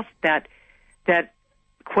somebody else that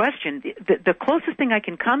question. The closest thing I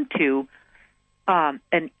can come to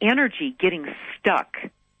an energy getting stuck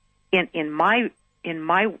in my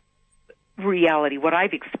reality, what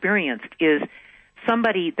I've experienced is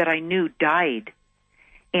somebody that I knew died,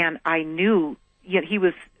 and I knew he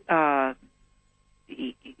was. I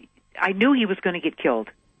knew he was going to get killed.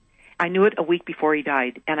 I knew it a week before he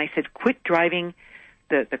died, and I said, "Quit driving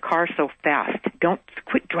the car so fast. Don't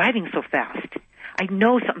quit driving so fast. I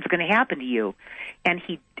know something's going to happen to you." And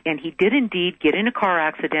he did indeed get in a car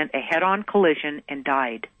accident, a head-on collision, and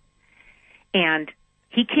died. And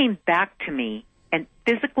he came back to me and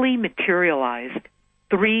physically materialized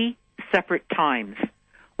 3 separate times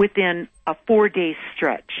within a 4-day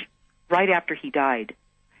stretch right after he died.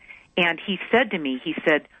 And he said to me, he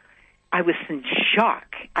said, I was in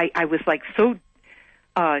shock. I was like so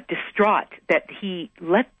distraught that he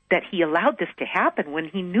allowed this to happen when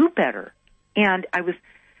he knew better. And I was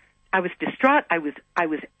distraught. I was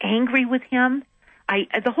angry with him.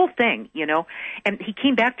 The whole thing, you know. And he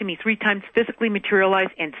came back to me 3 times, physically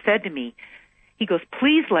materialized, and said to me, he goes,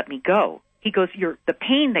 please let me go. He goes, the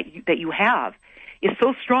pain that you have is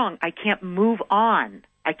so strong, I can't move on.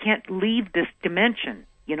 I can't leave this dimension.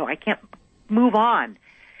 You know, I can't move on.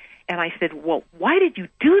 And I said, well, why did you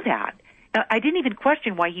do that? I didn't even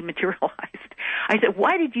question why he materialized. I said,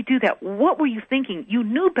 why did you do that? What were you thinking? You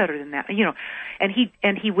knew better than that, you know. And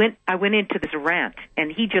I went into this rant, and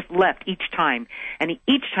he just left each time. And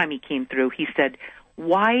each time he came through, he said,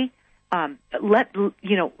 why,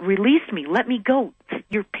 release me, let me go.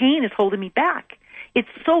 Your pain is holding me back. It's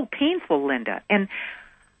so painful, Linda. And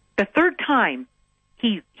the 3rd time,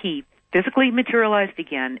 he physically materialized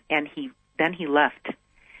again, and then he left.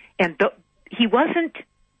 And he wasn't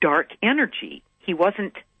dark energy.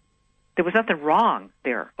 There was nothing wrong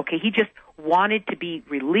there. Okay, he just wanted to be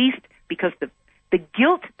released because the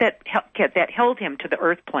guilt that held him to the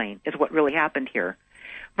earth plane is what really happened here,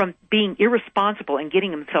 from being irresponsible and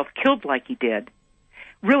getting himself killed like he did,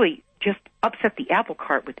 really just upset the apple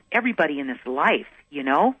cart with everybody in his life, you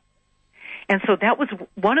know? And so that was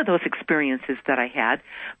one of those experiences that I had,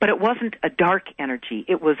 but it wasn't a dark energy.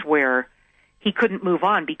 It was where he couldn't move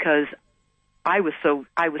on because I was so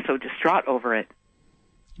distraught over it.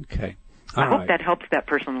 Okay. I hope that helps that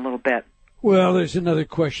person a little bit. Well, there's another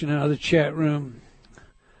question out of the chat room.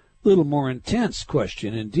 A little more intense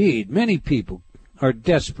question indeed. Many people are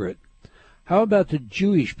desperate. How about the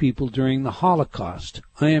Jewish people during the Holocaust?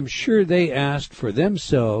 I am sure they asked for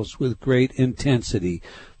themselves with great intensity.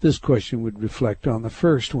 This question would reflect on the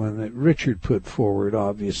first one that Richard put forward,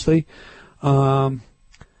 obviously. I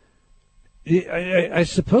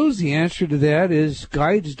suppose the answer to that is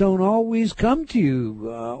guides don't always come to you,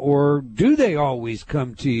 or do they always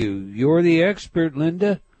come to you? You're the expert,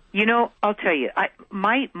 Linda. You know, I'll tell you,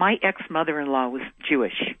 my ex-mother-in-law was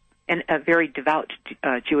Jewish, and a very devout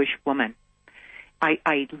Jewish woman.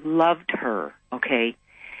 I loved her, okay?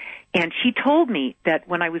 And she told me that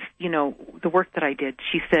when I was, you know, the work that I did,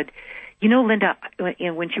 she said, you know, Linda,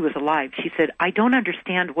 when she was alive, she said, I don't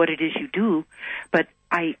understand what it is you do, but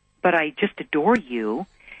I just adore you.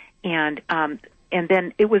 And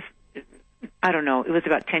then it was, I don't know, it was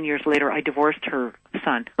about 10 years later, I divorced her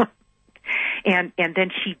son. and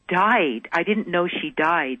then she died. I didn't know she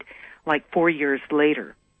died like 4 years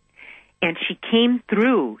later. And she came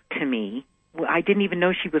through to me. I didn't even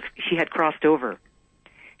know she had crossed over.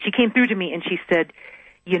 She came through to me and she said,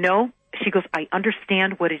 you know, she goes, I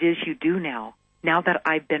understand what it is you do now. Now that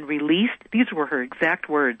I've been released, these were her exact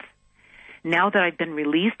words. Now that I've been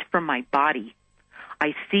released from my body,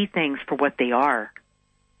 I see things for what they are.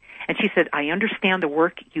 And she said, I understand the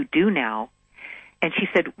work you do now. And she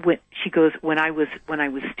said, when I was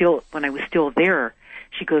still there,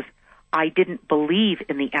 she goes, I didn't believe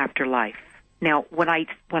in the afterlife. Now, when I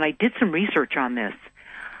did some research on this,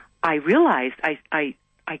 I realized I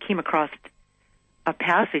came across a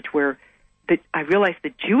passage where I realized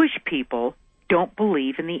the Jewish people don't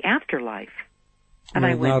believe in the afterlife. And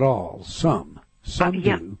well, I went, not all. Some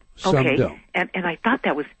yeah. do. Some okay. don't. And I thought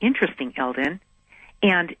that was interesting, Eldon.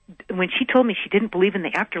 And when she told me she didn't believe in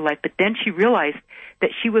the afterlife, but then she realized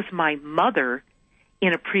that she was my mother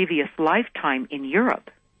in a previous lifetime in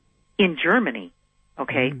Europe, in Germany,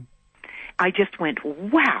 okay? Mm-hmm. I just went,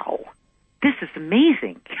 wow, this is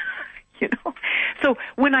amazing, you know? So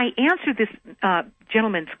when I answer this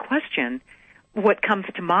gentleman's question, what comes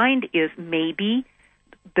to mind is maybe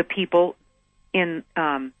the people in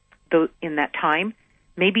that time,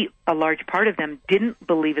 maybe a large part of them didn't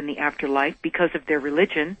believe in the afterlife because of their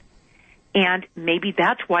religion, and maybe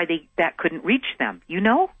that's why that couldn't reach them, you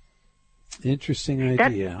know? Interesting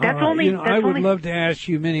idea. That's only. You know, I would love to ask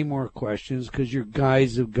you many more questions because your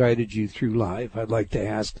guides have guided you through life. I'd like to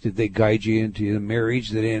ask, did they guide you into a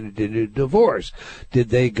marriage that ended in a divorce?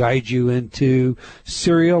 Did they guide you into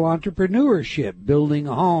serial entrepreneurship, building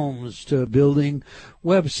homes to building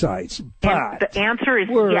websites? But and the answer is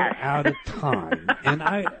we're yes. out of time,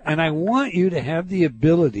 and I want you to have the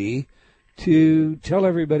ability to tell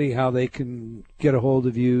everybody how they can get a hold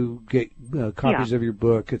of you, get copies of your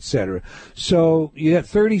book, etc. So you have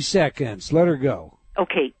 30 seconds. Let her go.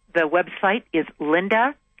 Okay. The website is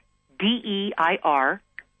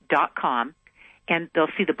lindadeir.com, and they'll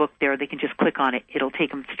see the book there. They can just click on it. It'll take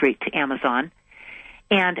them straight to Amazon.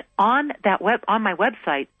 And on my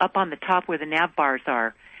website, up on the top where the nav bars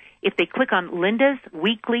are, if they click on Linda's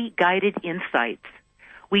Weekly Guided Insights,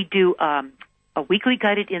 we do a weekly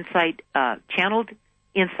guided insight, channeled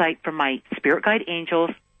insight from my spirit guide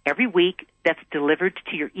angels every week that's delivered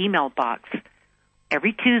to your email box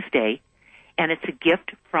every Tuesday, and it's a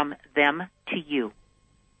gift from them to you.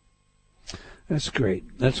 That's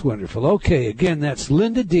great. That's wonderful. Okay, again, that's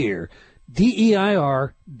Linda Deir,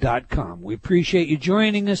 DEIR.com. We appreciate you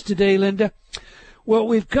joining us today, Linda. Well,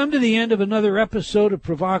 we've come to the end of another episode of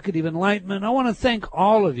Provocative Enlightenment. I want to thank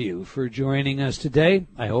all of you for joining us today.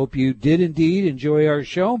 I hope you did indeed enjoy our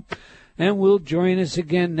show, and will join us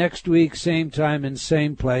again next week, same time and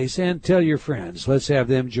same place. And tell your friends. Let's have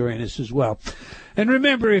them join us as well. And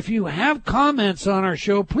remember, if you have comments on our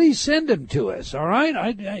show, please send them to us, all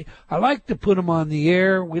right? I like to put them on the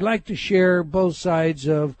air. We like to share both sides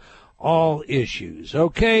of all issues.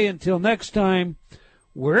 Okay, until next time,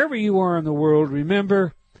 wherever you are in the world,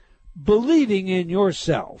 remember, believing in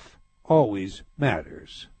yourself always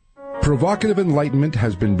matters. Provocative Enlightenment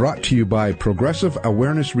has been brought to you by Progressive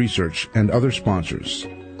Awareness Research and other sponsors.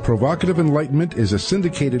 Provocative Enlightenment is a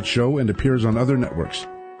syndicated show and appears on other networks.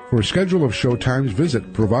 For a schedule of show times,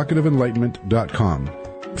 visit provocativeenlightenment.com.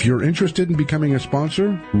 If you're interested in becoming a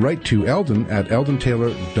sponsor, write to Eldon at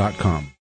eldontaylor.com.